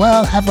rappers,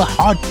 well, have a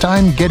hard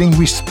time getting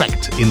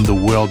respect in the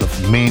world of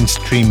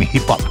mainstream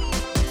hip-hop.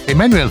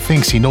 Emmanuel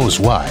thinks he knows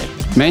why.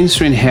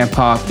 Mainstream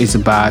hip-hop is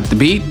about the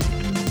beat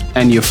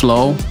and your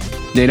flow.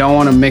 They don't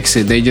want to mix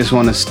it. They just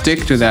want to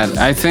stick to that.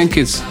 I think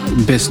it's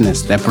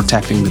business. They're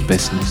protecting the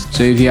business.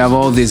 So if you have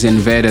all these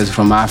invaders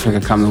from Africa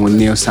coming with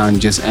new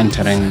sound just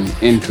entering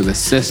into the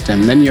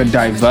system, then you're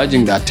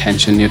diverging the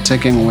attention. You're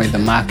taking away the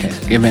market.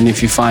 Even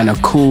if you find a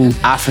cool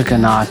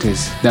African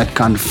artist that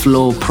can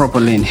flow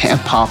properly in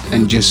hip-hop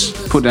and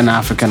just put an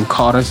African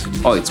chorus,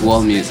 oh, it's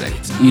world music.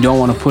 You don't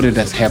want to put it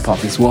as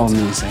hip-hop. It's world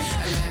music.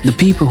 The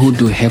people who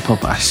do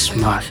hip-hop are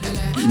smart.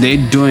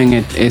 They're doing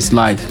it, it's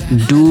like,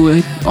 do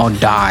it or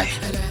die.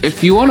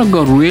 If you want to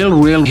go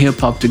real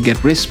hip-hop to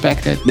get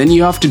respected, then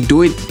you have to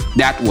do it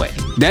that way.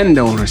 Then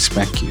they'll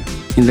respect you.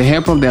 In the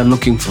hip-hop, they're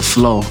looking for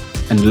flow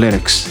and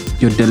lyrics,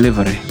 your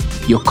delivery,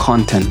 your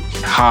content,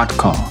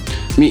 hardcore.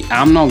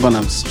 I'm not going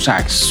to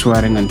start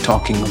swearing and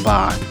talking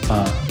about,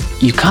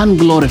 you can't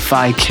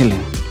glorify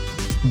killing.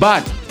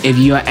 But if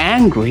you're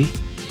angry,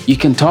 you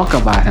can talk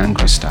about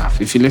angry stuff.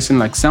 If you listen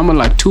like someone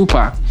like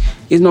Tupac,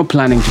 he's not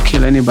planning to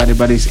kill anybody,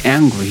 but he's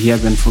angry. He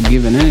hasn't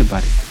forgiven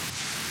anybody.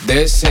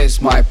 This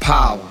is my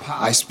power.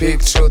 I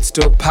speak truth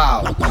to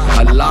power.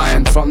 A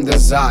lion from the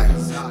Zion.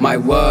 My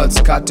words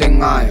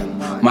cutting iron.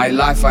 My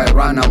life I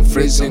run, I'm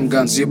freezing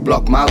guns. You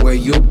block my way,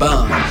 you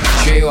burn.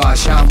 Shiwa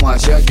Shamwa,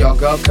 your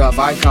girl curve.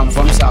 I come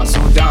from South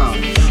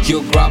Sudan.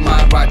 You grab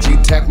my right, you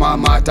take my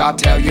might. I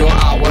tell you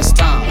I was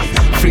down.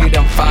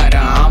 Freedom fighter,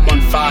 I'm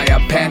on fire.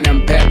 Pen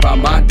and paper,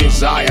 my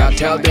desire.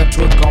 Tell the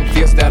truth,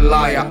 confuse the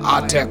liar.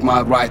 I take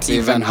my rights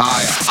even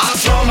higher. I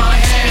throw my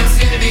hands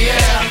in the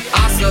air.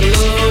 I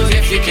salute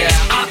if you care.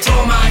 I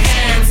throw my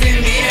hands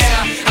in the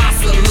air. I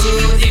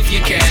salute if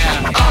you care.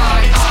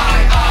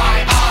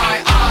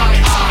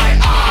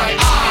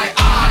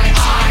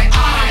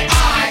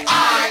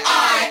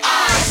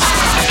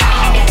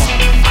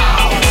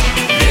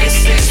 This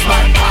is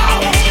my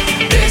power.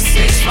 This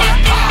is my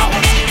power.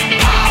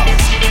 Power,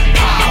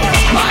 power,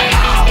 my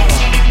hour,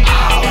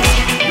 hour.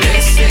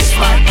 This is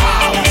my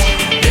power.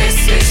 This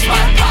is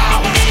my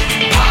power.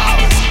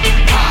 Power,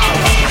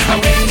 power.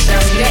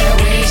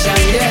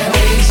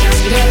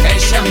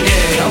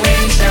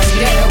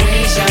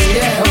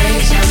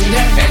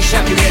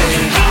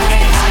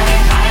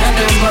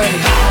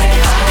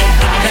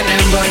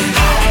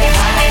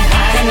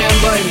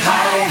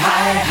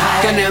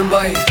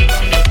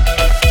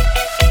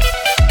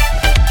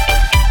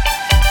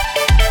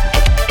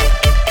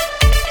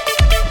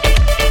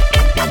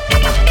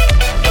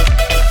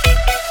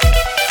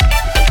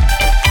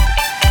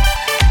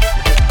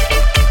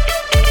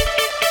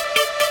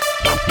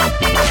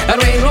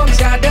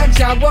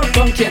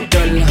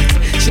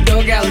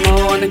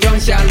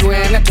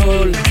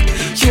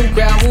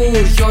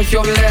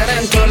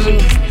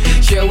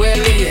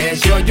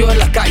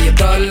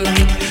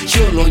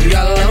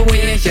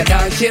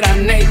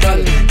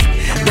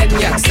 Then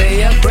you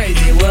say a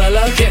crazy world,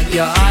 I'll keep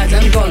your eyes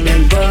and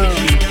golden burn.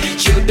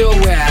 You do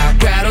wear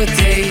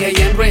gravity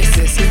and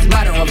racist. It's a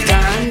matter of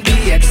time,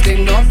 be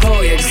extinct or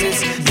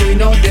coexist. Do you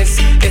know this?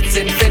 It's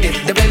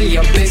infinite, the belly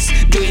of bliss.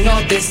 Do you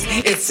know this?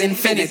 It's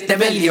infinite, the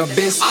belly of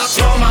bliss. I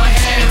throw my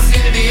hands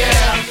in the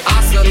air.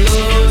 I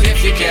salute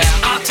if you care.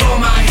 I throw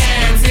my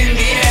hands in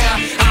the air.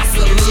 I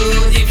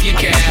salute if you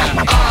care.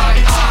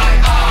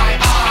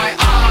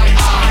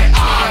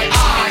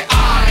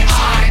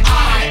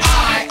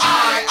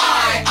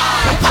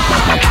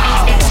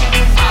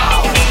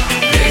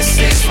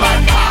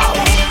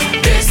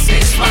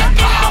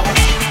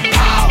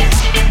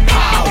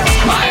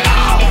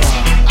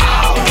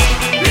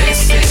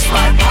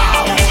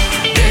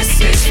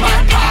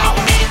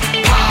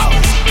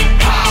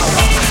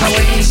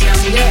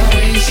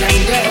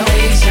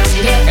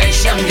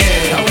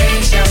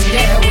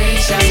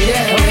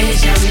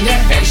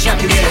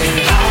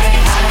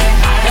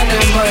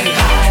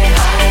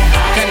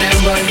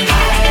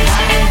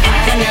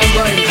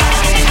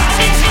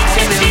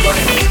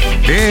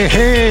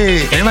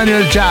 Hey,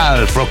 Emmanuel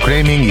Jal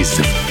proclaiming his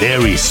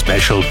very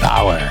special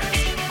power.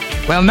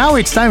 Well, now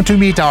it's time to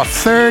meet our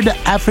third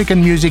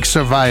African music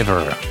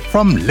survivor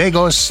from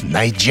Lagos,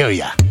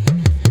 Nigeria.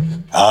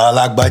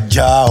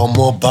 Alagbaja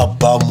ọmọ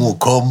bàbá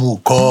muko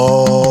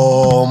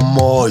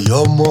ọmọ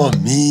yọmọ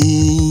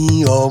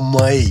mi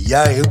ọmọ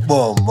ìyá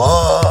ipò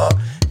mọ́.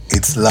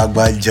 It's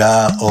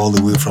Lagbaja all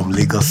the way from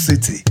Lagos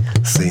City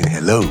saying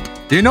hello.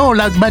 You know,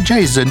 Lagbaja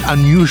is an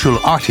unusual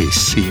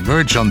artist. He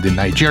emerged on the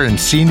Nigerian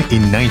scene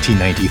in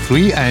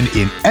 1993, and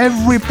in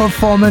every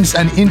performance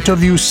and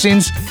interview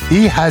since,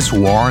 he has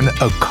worn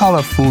a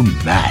colorful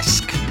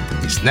mask.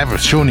 He's never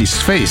shown his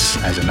face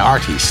as an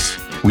artist.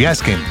 We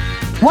ask him,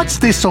 what's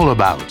this all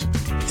about?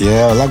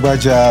 Yeah,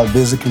 Lagbaja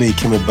basically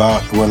came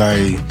about when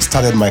I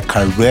started my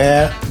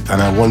career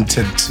and I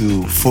wanted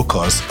to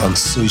focus on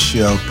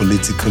social,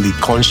 politically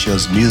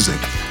conscious music.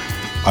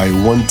 I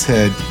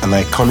wanted an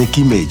iconic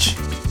image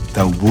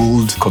that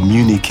would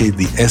communicate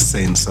the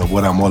essence of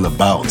what I'm all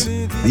about.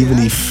 Even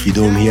if you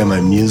don't hear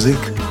my music,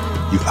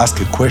 you ask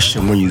a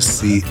question when you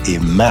see a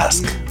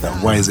mask. Now,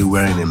 why is he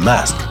wearing a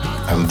mask?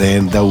 And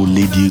then that will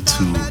lead you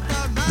to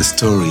the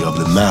story of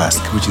the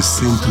mask, which is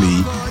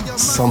simply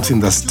something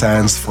that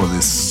stands for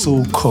the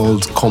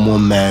so-called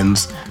common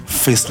man's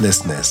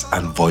facelessness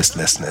and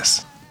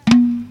voicelessness.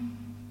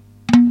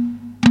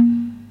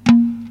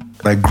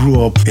 I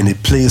grew up in a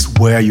place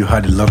where you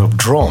had a lot of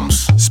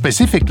drums.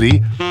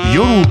 Specifically,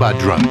 Yoruba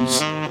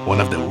drums,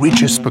 one of the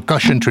richest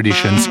percussion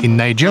traditions in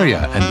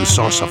Nigeria and the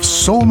source of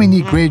so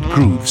many great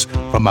grooves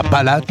from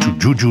Apala to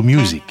Juju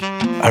music.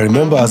 I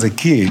remember as a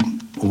kid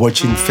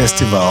watching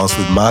festivals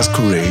with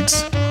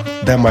masquerades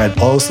that might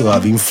also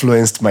have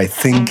influenced my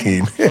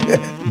thinking.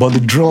 But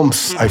the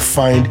drums I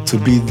find to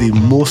be the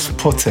most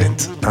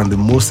potent and the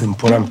most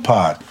important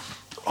part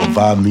of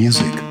our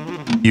music.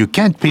 You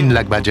can't pin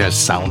Lagbaja's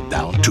sound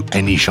down to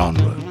any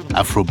genre.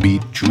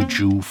 Afrobeat,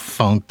 juju,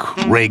 funk,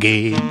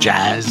 reggae,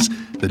 jazz.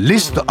 The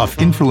list of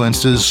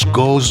influences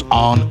goes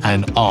on.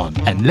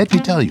 And let me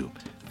tell you,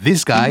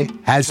 this guy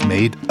has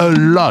made a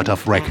lot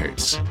of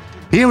records.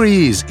 Here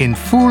he is in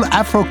full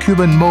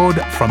Afro-Cuban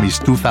mode from his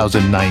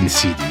 2009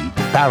 CD,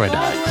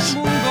 Paradise.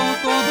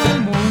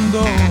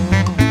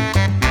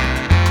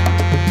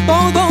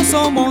 Todos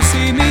somos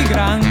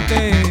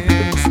inmigrantes.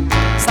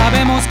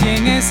 Sabemos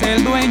quién es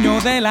el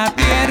dueño de la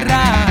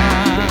tierra.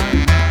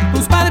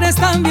 Tus padres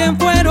también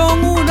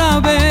fueron una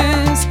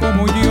vez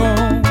como yo.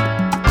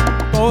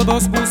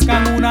 Todos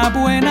buscan una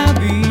buena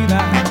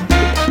vida.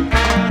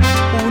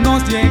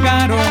 Unos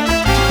llegaron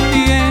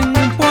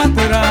tiempo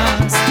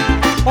atrás,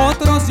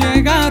 otros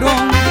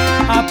llegaron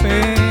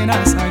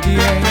apenas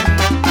ayer.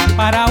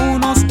 Para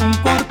unos un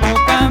corto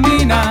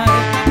caminar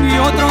y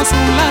otros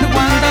un largo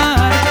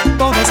andar.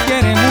 Todos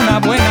quieren una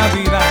buena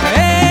vida.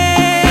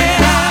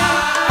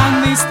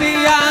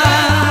 Amnistía,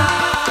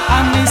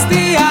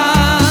 amnistía.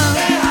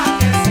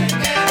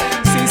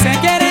 Si se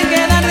quieren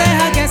quedar,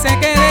 deja que se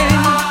queden.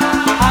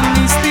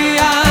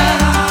 Amnistía,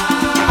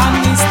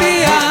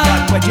 amnistía.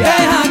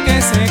 Deja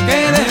que se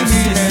queden.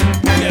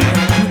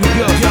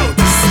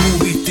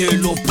 Subiste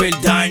los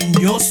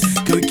peldaños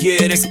que hoy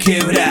quieres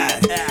quebrar,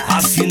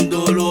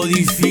 haciéndolo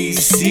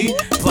difícil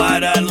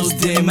para los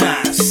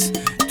demás.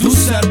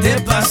 Tus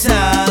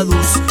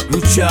antepasados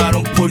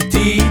lucharon por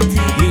ti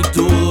y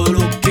todo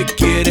lo que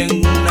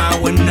quieren una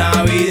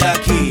buena vida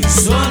aquí.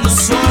 Solo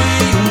soy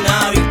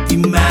una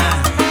víctima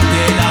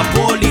de la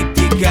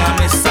política.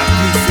 Me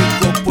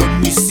sacrifico por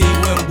mis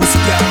hijos en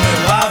busca de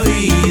nueva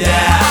vida.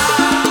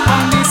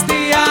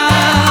 Amnistía,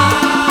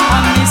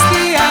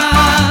 amnistía.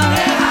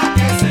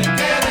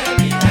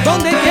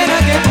 Donde quiera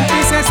que tú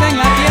pises en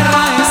la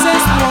tierra, ese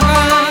es tu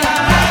hogar.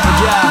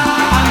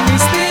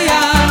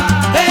 Amnistía,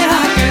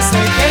 deja que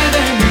se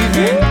quede mi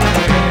gente.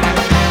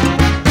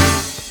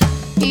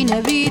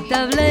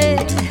 Inevitable,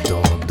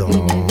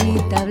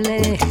 inevitable.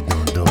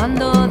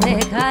 Cuando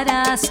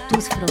dejarás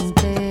tus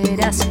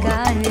fronteras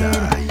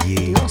caer,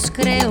 Dios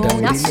creó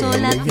una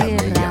sola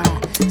tierra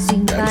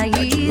sin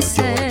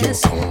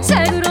países.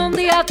 Seguro un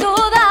día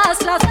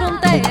todas las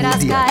fronteras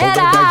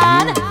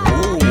caerán.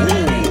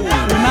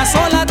 Una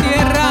sola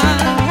tierra,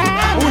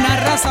 una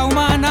raza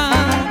humana.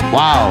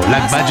 Wow,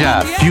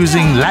 Lagbaja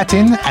fusing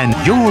Latin and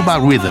Yoruba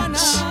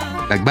rhythms.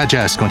 Lagbaja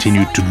has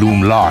continued to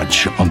loom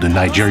large on the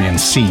Nigerian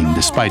scene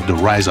despite the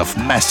rise of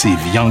massive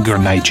younger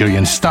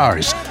Nigerian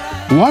stars.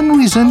 One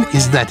reason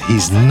is that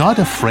he's not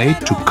afraid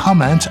to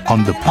comment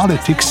on the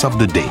politics of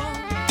the day.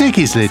 Take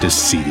his latest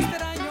CD.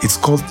 It's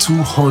called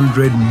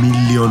 200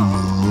 million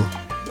Mumu.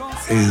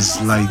 It's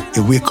like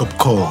a wake-up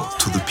call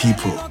to the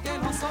people.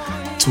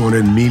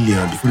 200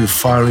 million,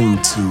 referring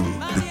to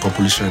the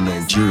population in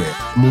Nigeria.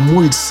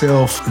 Mumu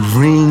itself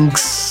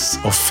rings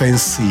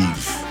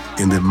offensive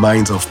in the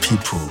minds of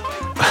people.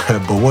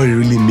 But what it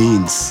really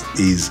means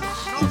is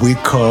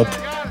wake up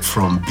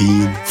from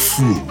being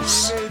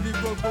fools.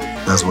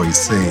 That's what he's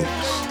saying.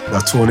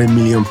 That 200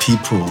 million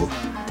people,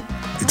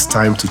 it's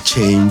time to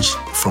change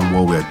from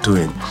what we're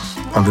doing.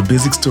 And the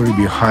basic story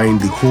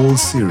behind the whole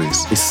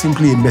series is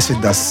simply a message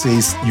that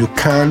says you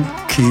can't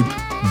keep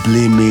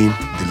blaming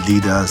the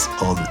leaders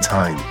all the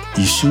time.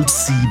 You should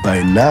see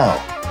by now,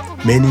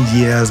 many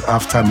years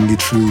after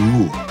military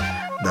rule,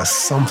 that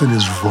something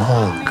is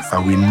wrong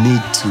and we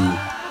need to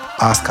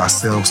ask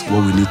ourselves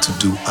what we need to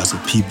do as a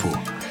people.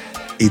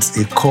 It's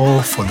a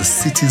call for the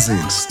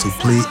citizens to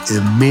play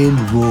a main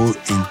role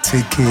in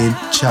taking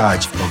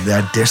charge of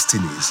their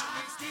destinies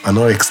and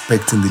not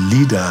expecting the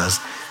leaders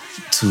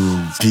to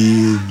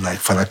be like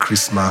Father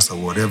Christmas or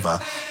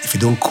whatever. If you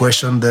don't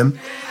question them,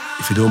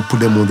 if you don't put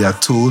them on their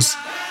toes,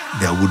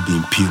 there would be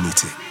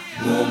impunity.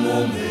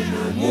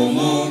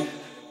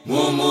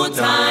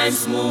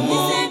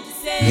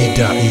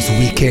 Leader is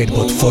wicked,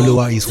 but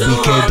follower is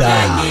wickeder.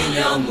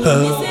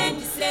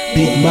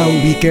 Big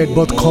man wicked,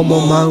 but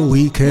common man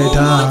wickeder.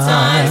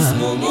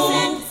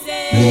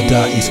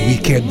 Leader is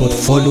wicked, but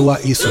follower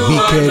is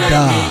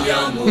wickeder.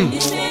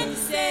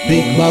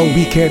 Big man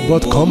wicked,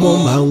 but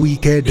common man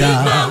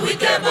wickeder.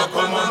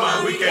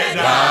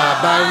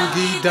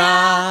 Babangida,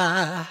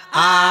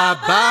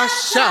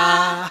 Abacha,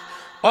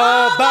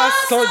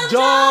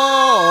 Ọbásanjọ́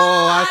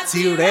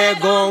àti rẹ̀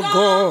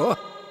gangan,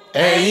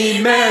 ẹ̀yin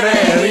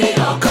mẹ́rẹ̀ẹ̀rin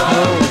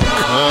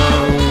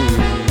ọ̀kọ̀ọ̀kan.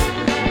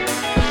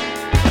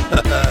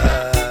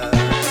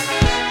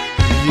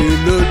 You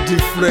no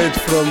different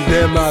from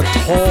them at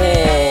all.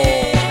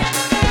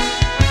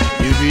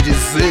 You be the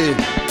same.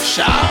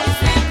 Shout.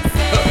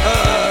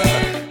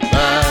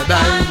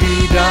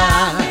 Babangida,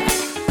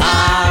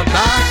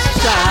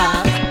 Abacha,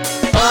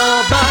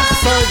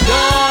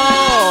 Ọbásanjọ́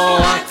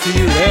àti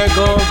rẹ̀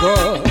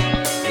gangan.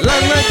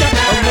 Lágbájá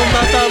ọmọ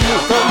bàbá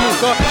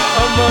mùkọ́mùkọ́,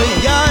 ọmọ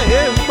ìyá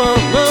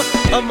èèmọ̀mọ́,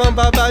 ọmọ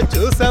bàbá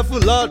Joseph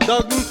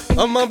lọ́dọ́gún,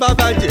 ọmọ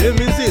bàbá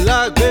Jemisi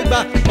lágbègbà,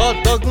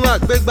 ọ̀dọ́gún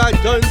àgbègbà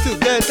join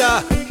together.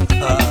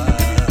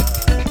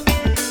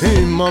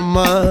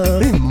 Mama,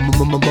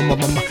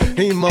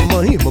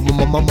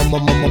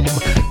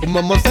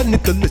 mama, send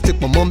it to the sick,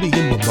 mama,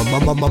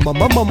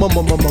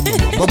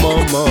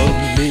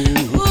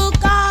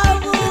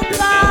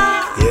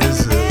 yes,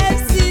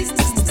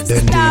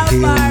 then they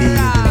hail me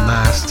the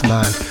masked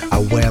man. I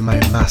wear my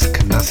mask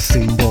and a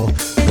symbol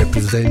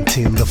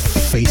representing the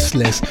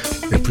faceless,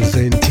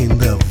 representing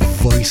the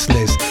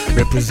voiceless,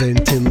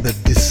 representing the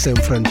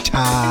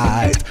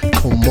disenfranchised.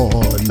 Come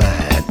on,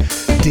 man.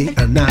 Day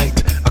and night,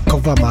 I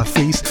cover my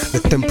face, the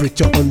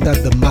temperature under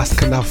the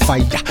mask and a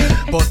fire.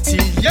 But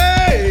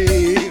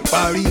yeah,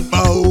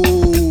 Baribao.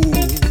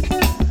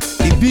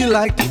 It be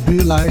like,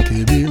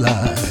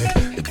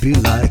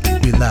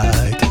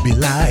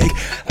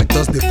 I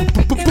just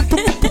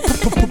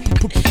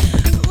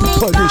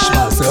punish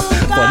myself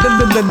for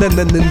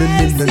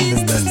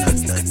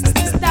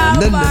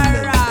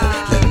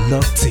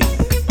nothing.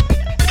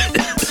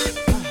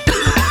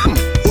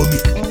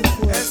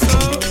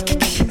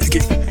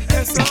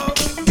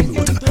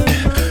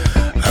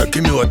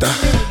 Give me water.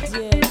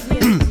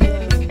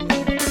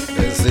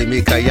 Say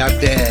make a yab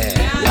there,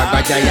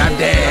 yabaja yab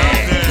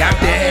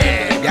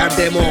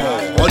there more.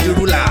 All the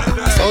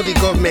rulers, all the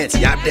governments,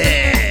 yab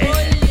there.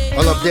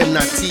 All of them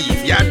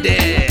native, yab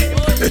there.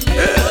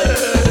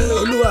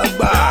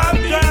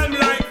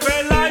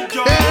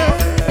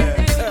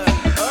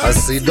 I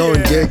say don't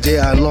JJ,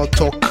 I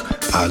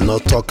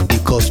not talk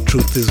because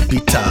truth is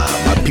bitter.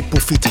 My people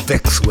fit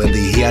vex when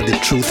they hear the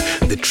truth.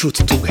 The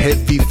truth too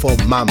heavy for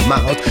my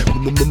mouth.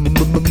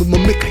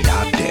 Make a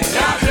yab there.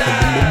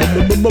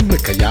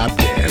 Make a yab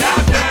there.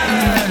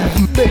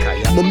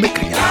 Make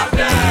a yab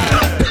there.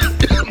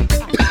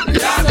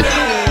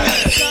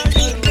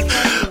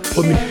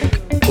 Omi.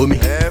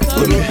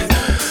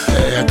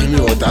 Give me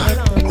water,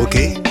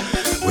 okay?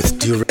 With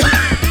due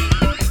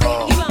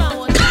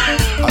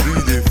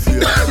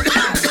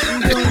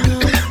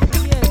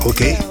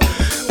okay?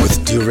 With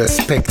due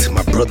respect,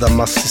 my brother,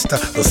 my sister,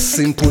 the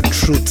simple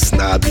truths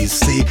now be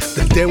say.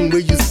 The damn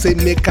way you say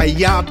make a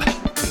yab,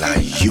 now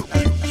you.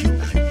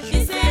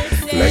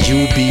 Now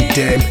you be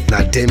them,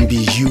 now them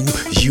be you.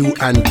 You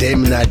and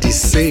them now the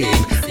same.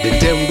 The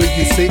damn way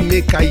you say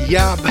make a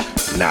yab,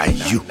 now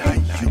you.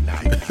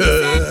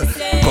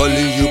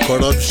 Calling you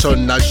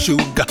corruption, na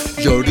sugar.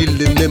 Your real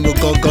name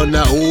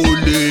gonna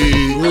ole,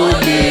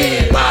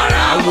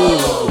 Barawo,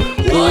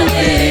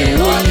 ole,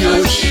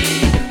 Onyoshi,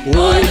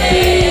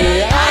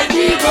 ole,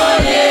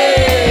 Ajibole.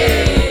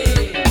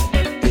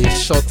 In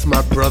short,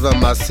 my brother,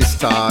 my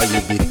sister,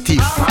 you be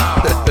thief.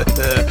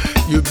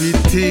 You be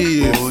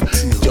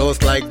thief.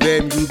 Just like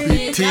them, you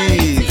be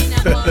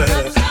thief.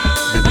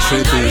 The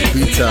truth is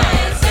bitter.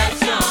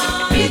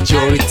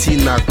 Majority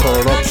na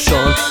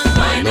corruption,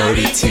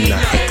 minority na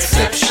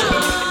exception.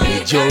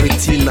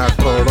 Majority na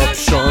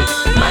corruption,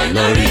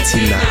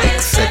 minority na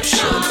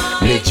exception.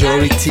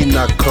 Majority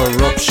na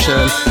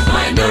corruption,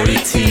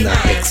 minority na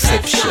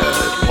exception.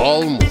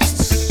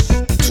 Almost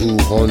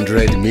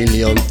 200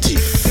 million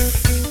thieves.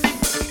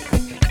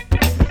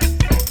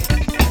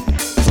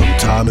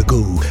 Time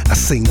ago, I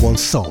sing one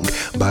song.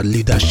 Bad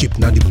leadership,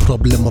 now the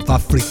problem of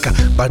Africa.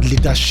 Bad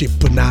leadership,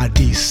 now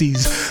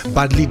disease.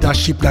 Bad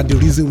leadership, now the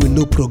reason we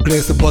no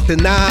progress. But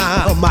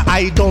now my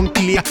eye don't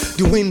clear,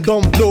 the wind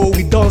don't blow,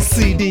 we don't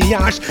see the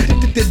ash.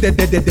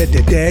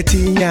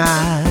 Dirty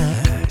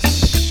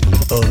ash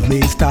of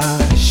Mr.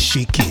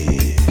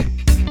 Shiki.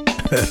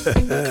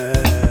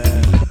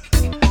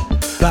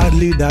 Bad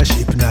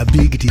leadership, now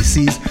big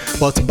disease.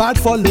 But bad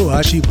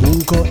followership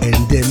won't go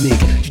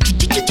endemic.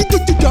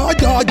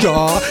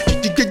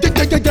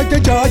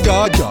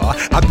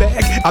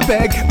 I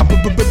beg,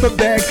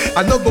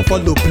 I no go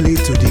follow play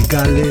to the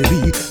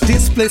gallery.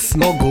 This place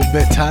no go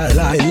better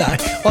lie,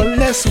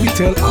 unless we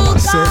tell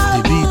ourselves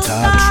the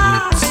bitter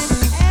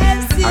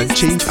truth and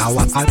change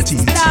our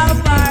attitude.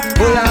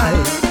 Oh yeah,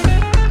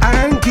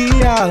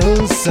 Angia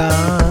Hosa.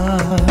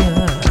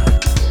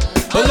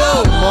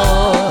 Hello,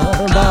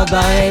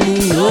 Baba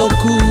Eni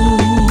Oku.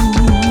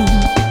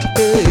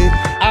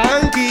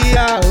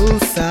 Angia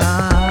Hosa.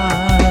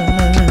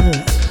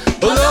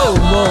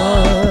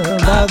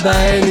 Baba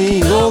Eni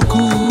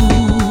Oku.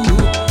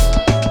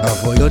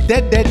 For your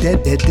dead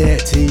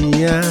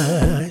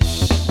yash.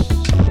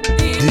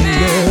 The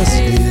rest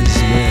is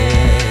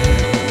more.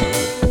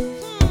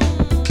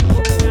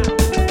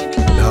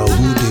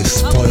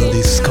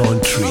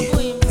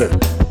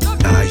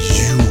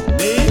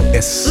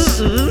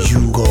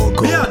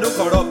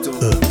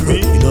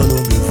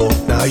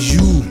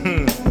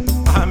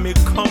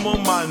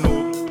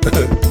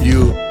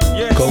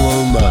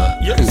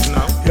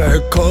 a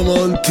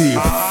common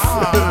thief.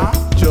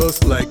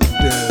 Just like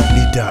the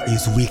leader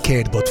is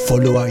wicked, but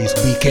follower is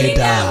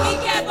wickeder.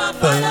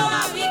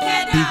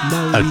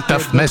 A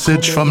tough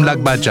message from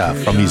Lagbaja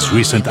from his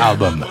recent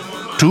album,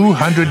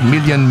 200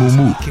 Million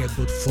Mumu.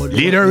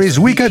 Leader is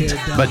wicked,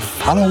 but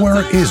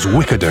follower is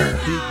wickeder.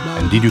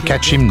 And did you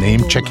catch him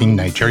name-checking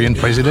Nigerian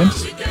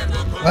presidents?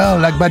 Well,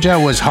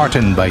 Lagbaja was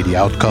heartened by the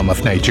outcome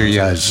of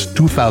Nigeria's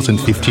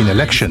 2015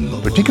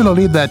 election,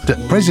 particularly that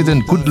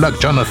President Goodluck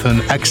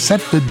Jonathan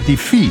accepted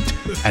defeat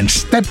and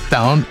stepped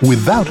down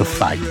without a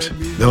fight.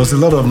 There was a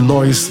lot of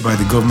noise by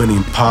the government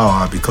in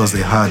power because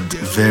they had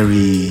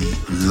very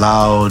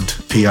loud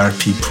PR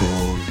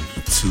people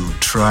to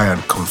try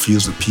and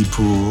confuse the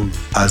people,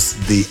 as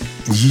they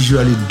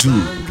usually do,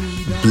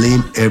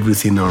 blame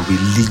everything on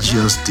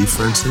religious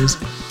differences,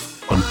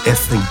 on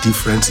ethnic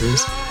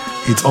differences.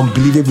 It's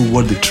unbelievable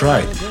what they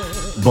tried.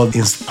 But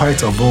in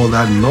spite of all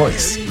that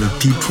noise, the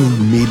people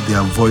made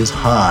their voice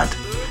heard.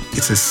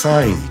 It's a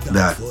sign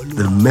that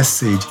the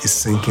message is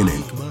sinking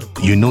in.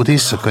 You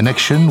notice a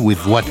connection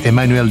with what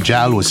Emmanuel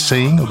Jal was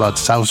saying about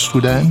South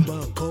Sudan?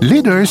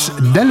 Leaders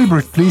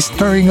deliberately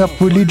stirring up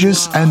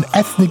religious and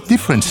ethnic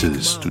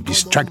differences to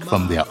distract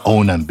from their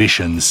own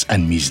ambitions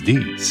and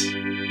misdeeds.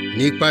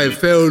 Nípa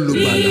ìfẹ́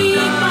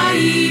olùgbàlà,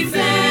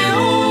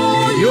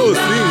 yóò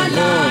sí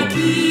nǹkan.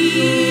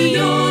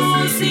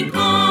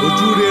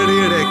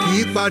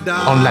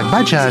 On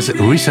Lagbaja's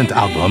recent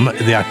album,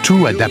 there are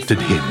 2 adapted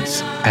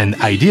hymns, and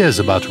ideas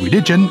about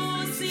religion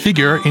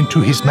figure into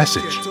his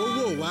message.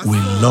 We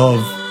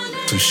love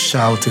to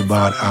shout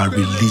about our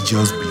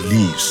religious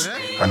beliefs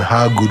and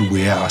how good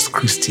we are as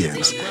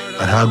Christians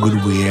and how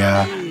good we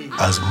are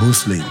as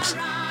Muslims,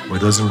 but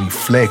it doesn't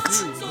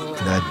reflect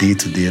in our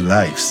day-to-day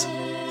lives.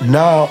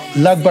 Now,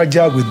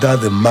 Lagbaja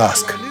without the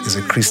mask is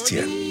a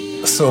Christian.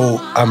 So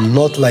I'm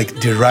not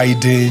like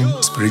deriding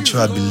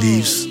spiritual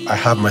beliefs. I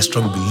have my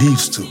strong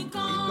beliefs too.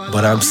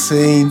 But I'm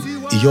saying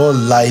your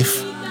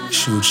life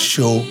should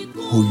show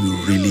who you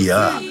really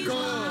are.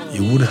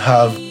 You would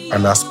have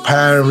an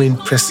aspiring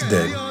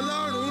president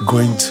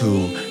going to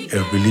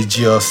a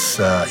religious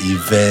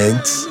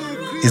event.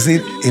 Is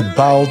it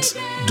about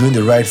doing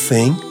the right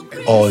thing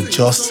or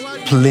just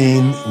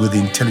playing with the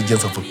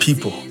intelligence of the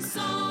people?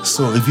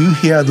 So if you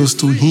hear those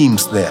 2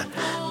 hymns there,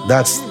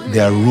 that's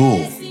their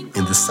role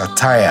in the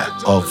satire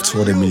of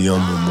 200 Million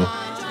Mumu.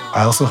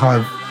 I also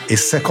have a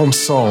second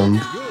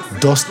song,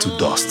 Dust to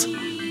Dust.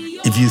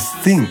 If you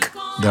think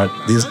that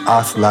this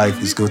earth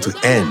life is going to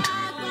end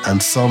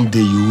and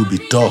someday you will be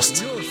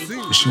dust,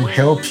 it should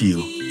help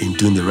you in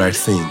doing the right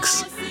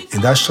things. In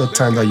that short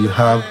time that you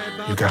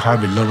can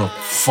have a lot of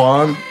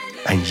fun,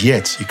 and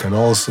yet you can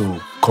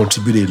also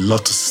contribute a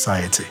lot to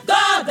society.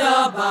 God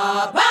the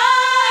Baba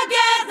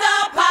get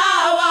the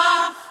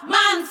power,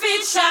 man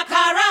fit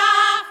shakara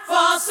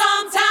for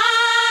some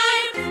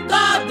time.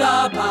 God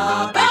the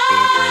Baba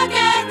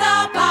get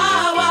the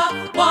power,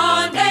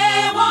 one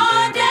day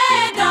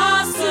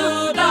dust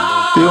to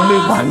dust. The only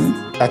one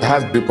that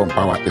has grip on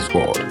power is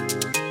God.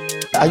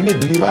 Are you a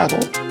believer at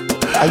all?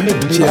 Are you a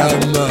believer?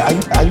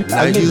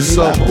 Are you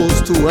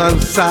supposed to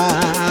answer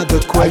the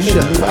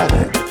question?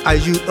 Are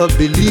you a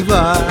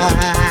believer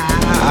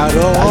at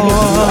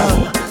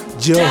all?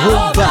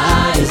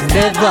 Jehovah is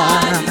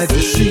never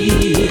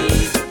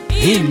deceived.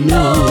 He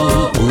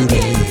knows who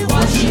they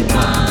worship.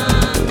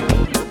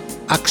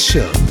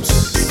 Actions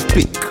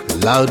speak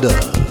louder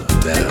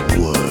than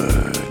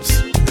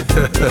words.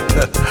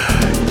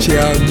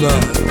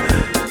 Chairman,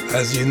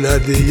 as you know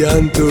the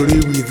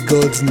Yantori with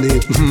God's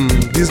name.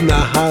 This is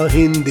not how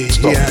him they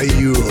hear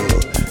you.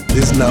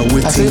 This is not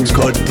waiting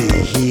God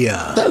they hear.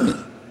 Tell me,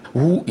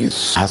 who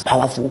is as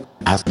powerful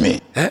as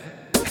me?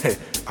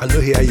 I know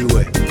hear you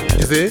well.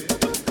 You say?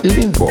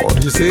 Even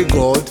God. You say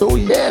God? Oh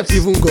yes.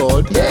 Even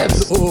God?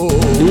 Yes. Oh.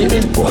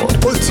 Even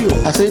God. What's you?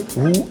 I say,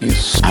 who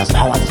is as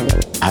powerful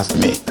as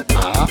me?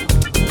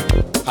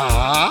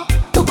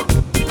 Look,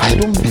 I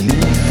don't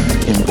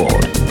believe in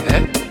God.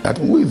 That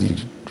with you.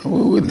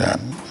 With that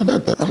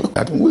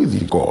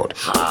with God.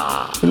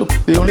 Look,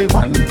 the only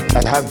one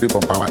that has grip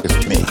on power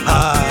is me.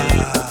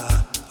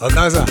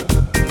 Okaza,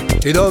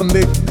 you don't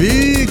make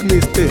big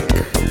mistake.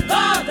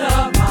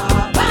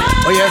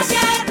 Oh yes,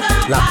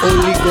 now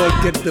only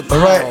God gets the power.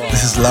 Alright,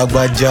 this is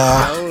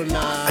Lagbaja,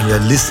 and you're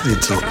listening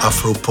to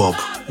Afropop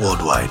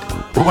Worldwide.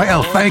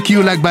 Well, thank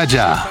you,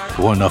 Lagbaja,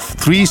 one of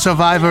 3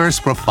 survivors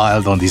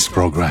profiled on this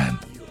program.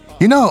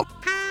 You know,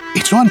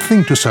 it's one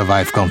thing to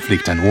survive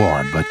conflict and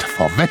war, but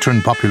for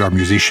veteran popular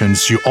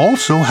musicians, you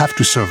also have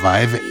to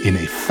survive in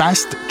a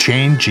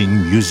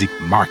fast-changing music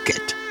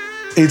market.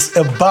 It's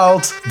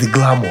about the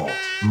glamour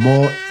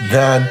more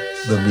than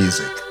the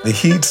music. The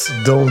hits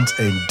don't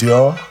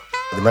endure.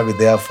 They might be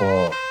there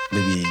for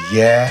maybe a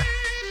year.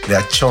 They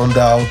are churned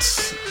out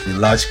in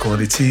large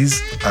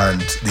quantities,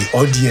 and the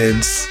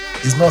audience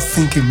is not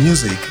thinking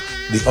music.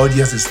 The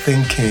audience is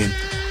thinking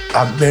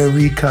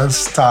American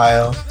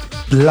style,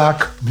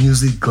 black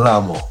music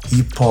glamour,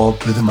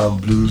 hip-hop, rhythm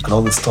and blues, and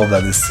all the stuff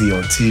that they see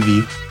on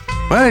TV.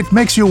 Well, it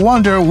makes you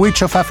wonder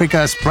which of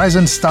Africa's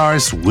present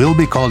stars will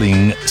be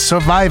calling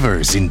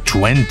survivors in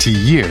 20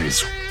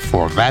 years.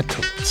 For that,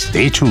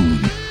 stay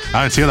tuned.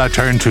 Until I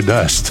turn to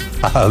dust,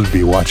 I'll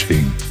be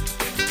watching.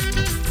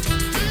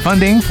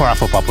 Funding for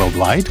Afropop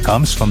Worldwide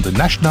comes from the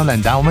National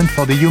Endowment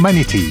for the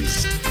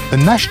Humanities, the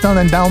National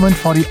Endowment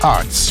for the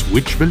Arts,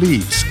 which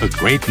believes a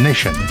great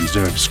nation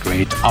deserves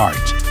great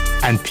art,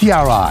 and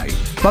PRI,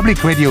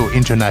 Public Radio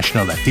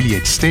International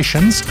affiliate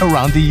stations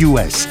around the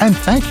US. And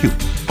thank you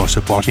for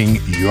supporting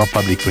your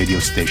public radio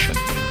station.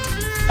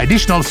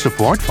 Additional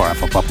support for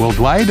Afropop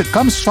Worldwide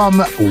comes from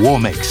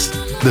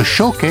WOMEX, the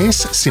showcase,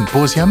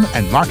 symposium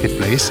and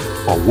marketplace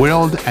for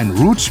world and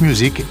roots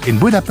music in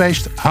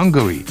Budapest,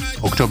 Hungary,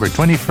 October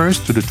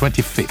 21st to the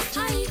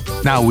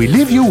 25th. Now we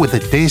leave you with a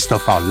taste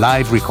of our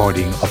live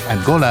recording of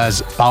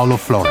Angola's Paulo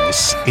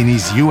Flores in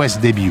his US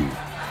debut.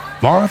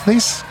 More of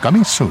this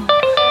coming soon.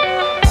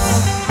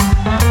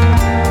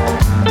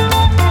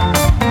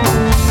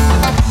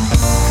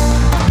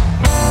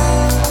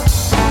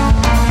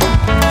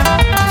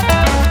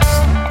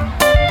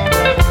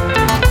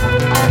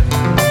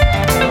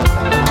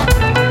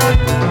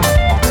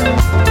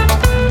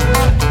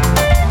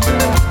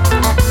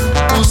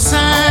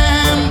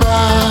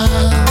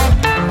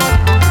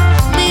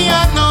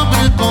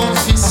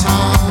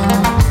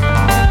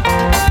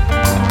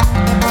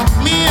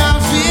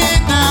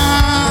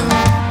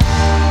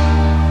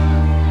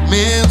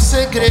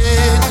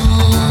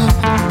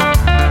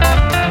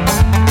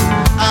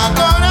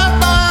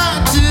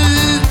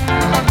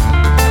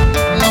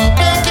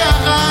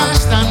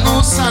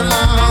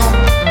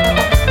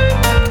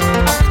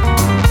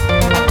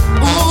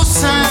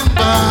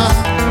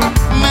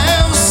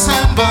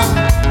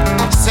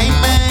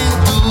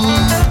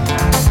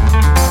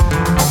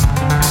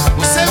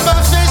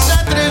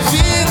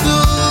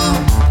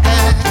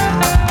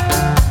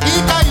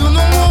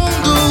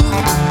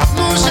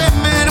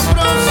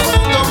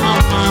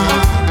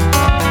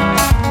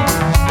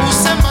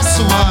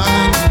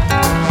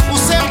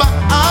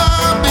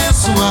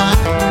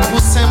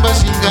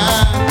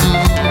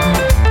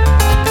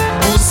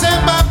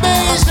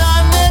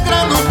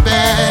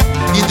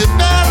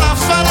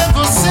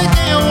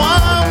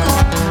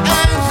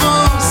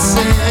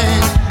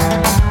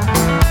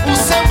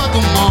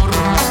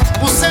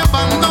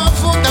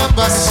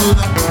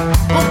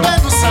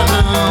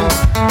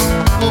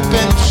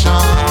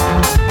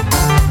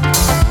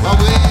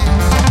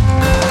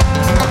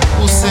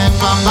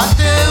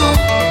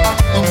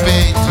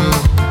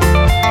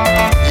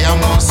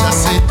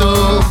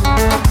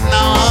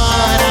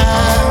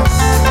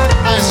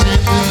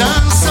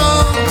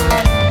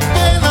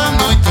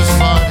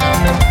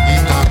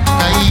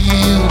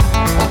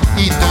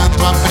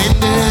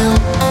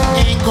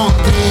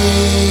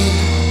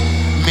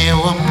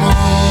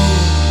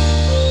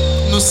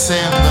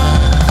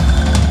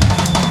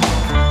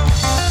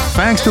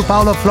 Thanks to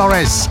Paulo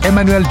Flores,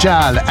 Emmanuel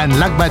Jal, and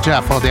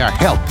Lagbaja for their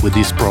help with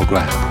this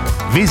program.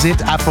 Visit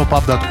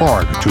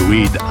afropop.org to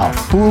read our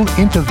full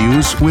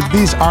interviews with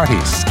these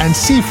artists and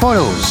see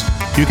photos.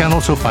 You can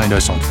also find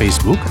us on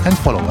Facebook and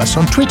follow us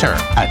on Twitter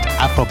at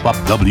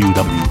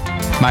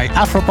AfropopWW. My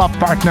Afropop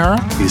partner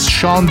is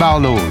Sean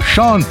Barlow.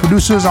 Sean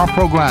produces our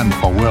program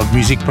for World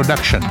Music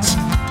Productions.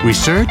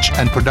 Research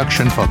and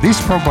production for this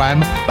program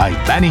by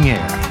Banning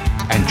Air.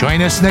 And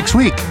join us next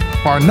week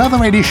for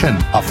another edition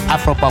of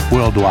Afropop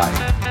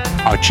Worldwide.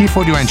 Our chief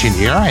audio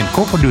engineer and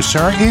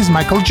co-producer is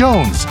Michael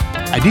Jones.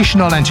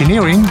 Additional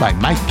engineering by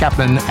Mike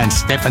Kaplan and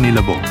Stephanie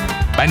Lebeau.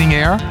 Banning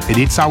Air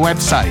edits our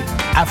website,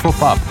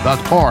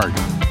 afropop.org.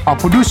 Our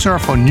producer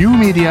for new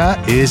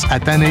media is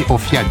Atane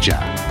Ofiadja.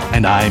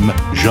 And I'm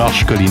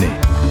Georges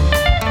Collinet.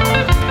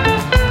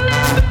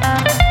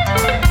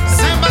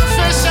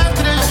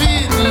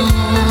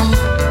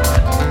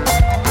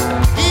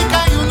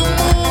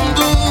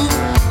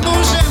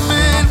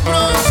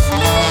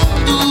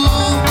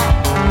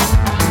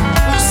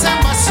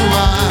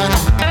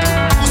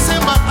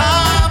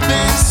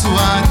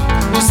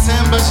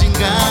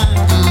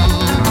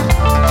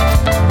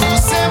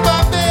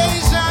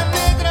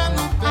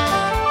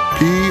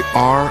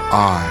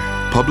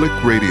 PRI, Public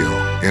Radio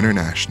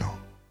International.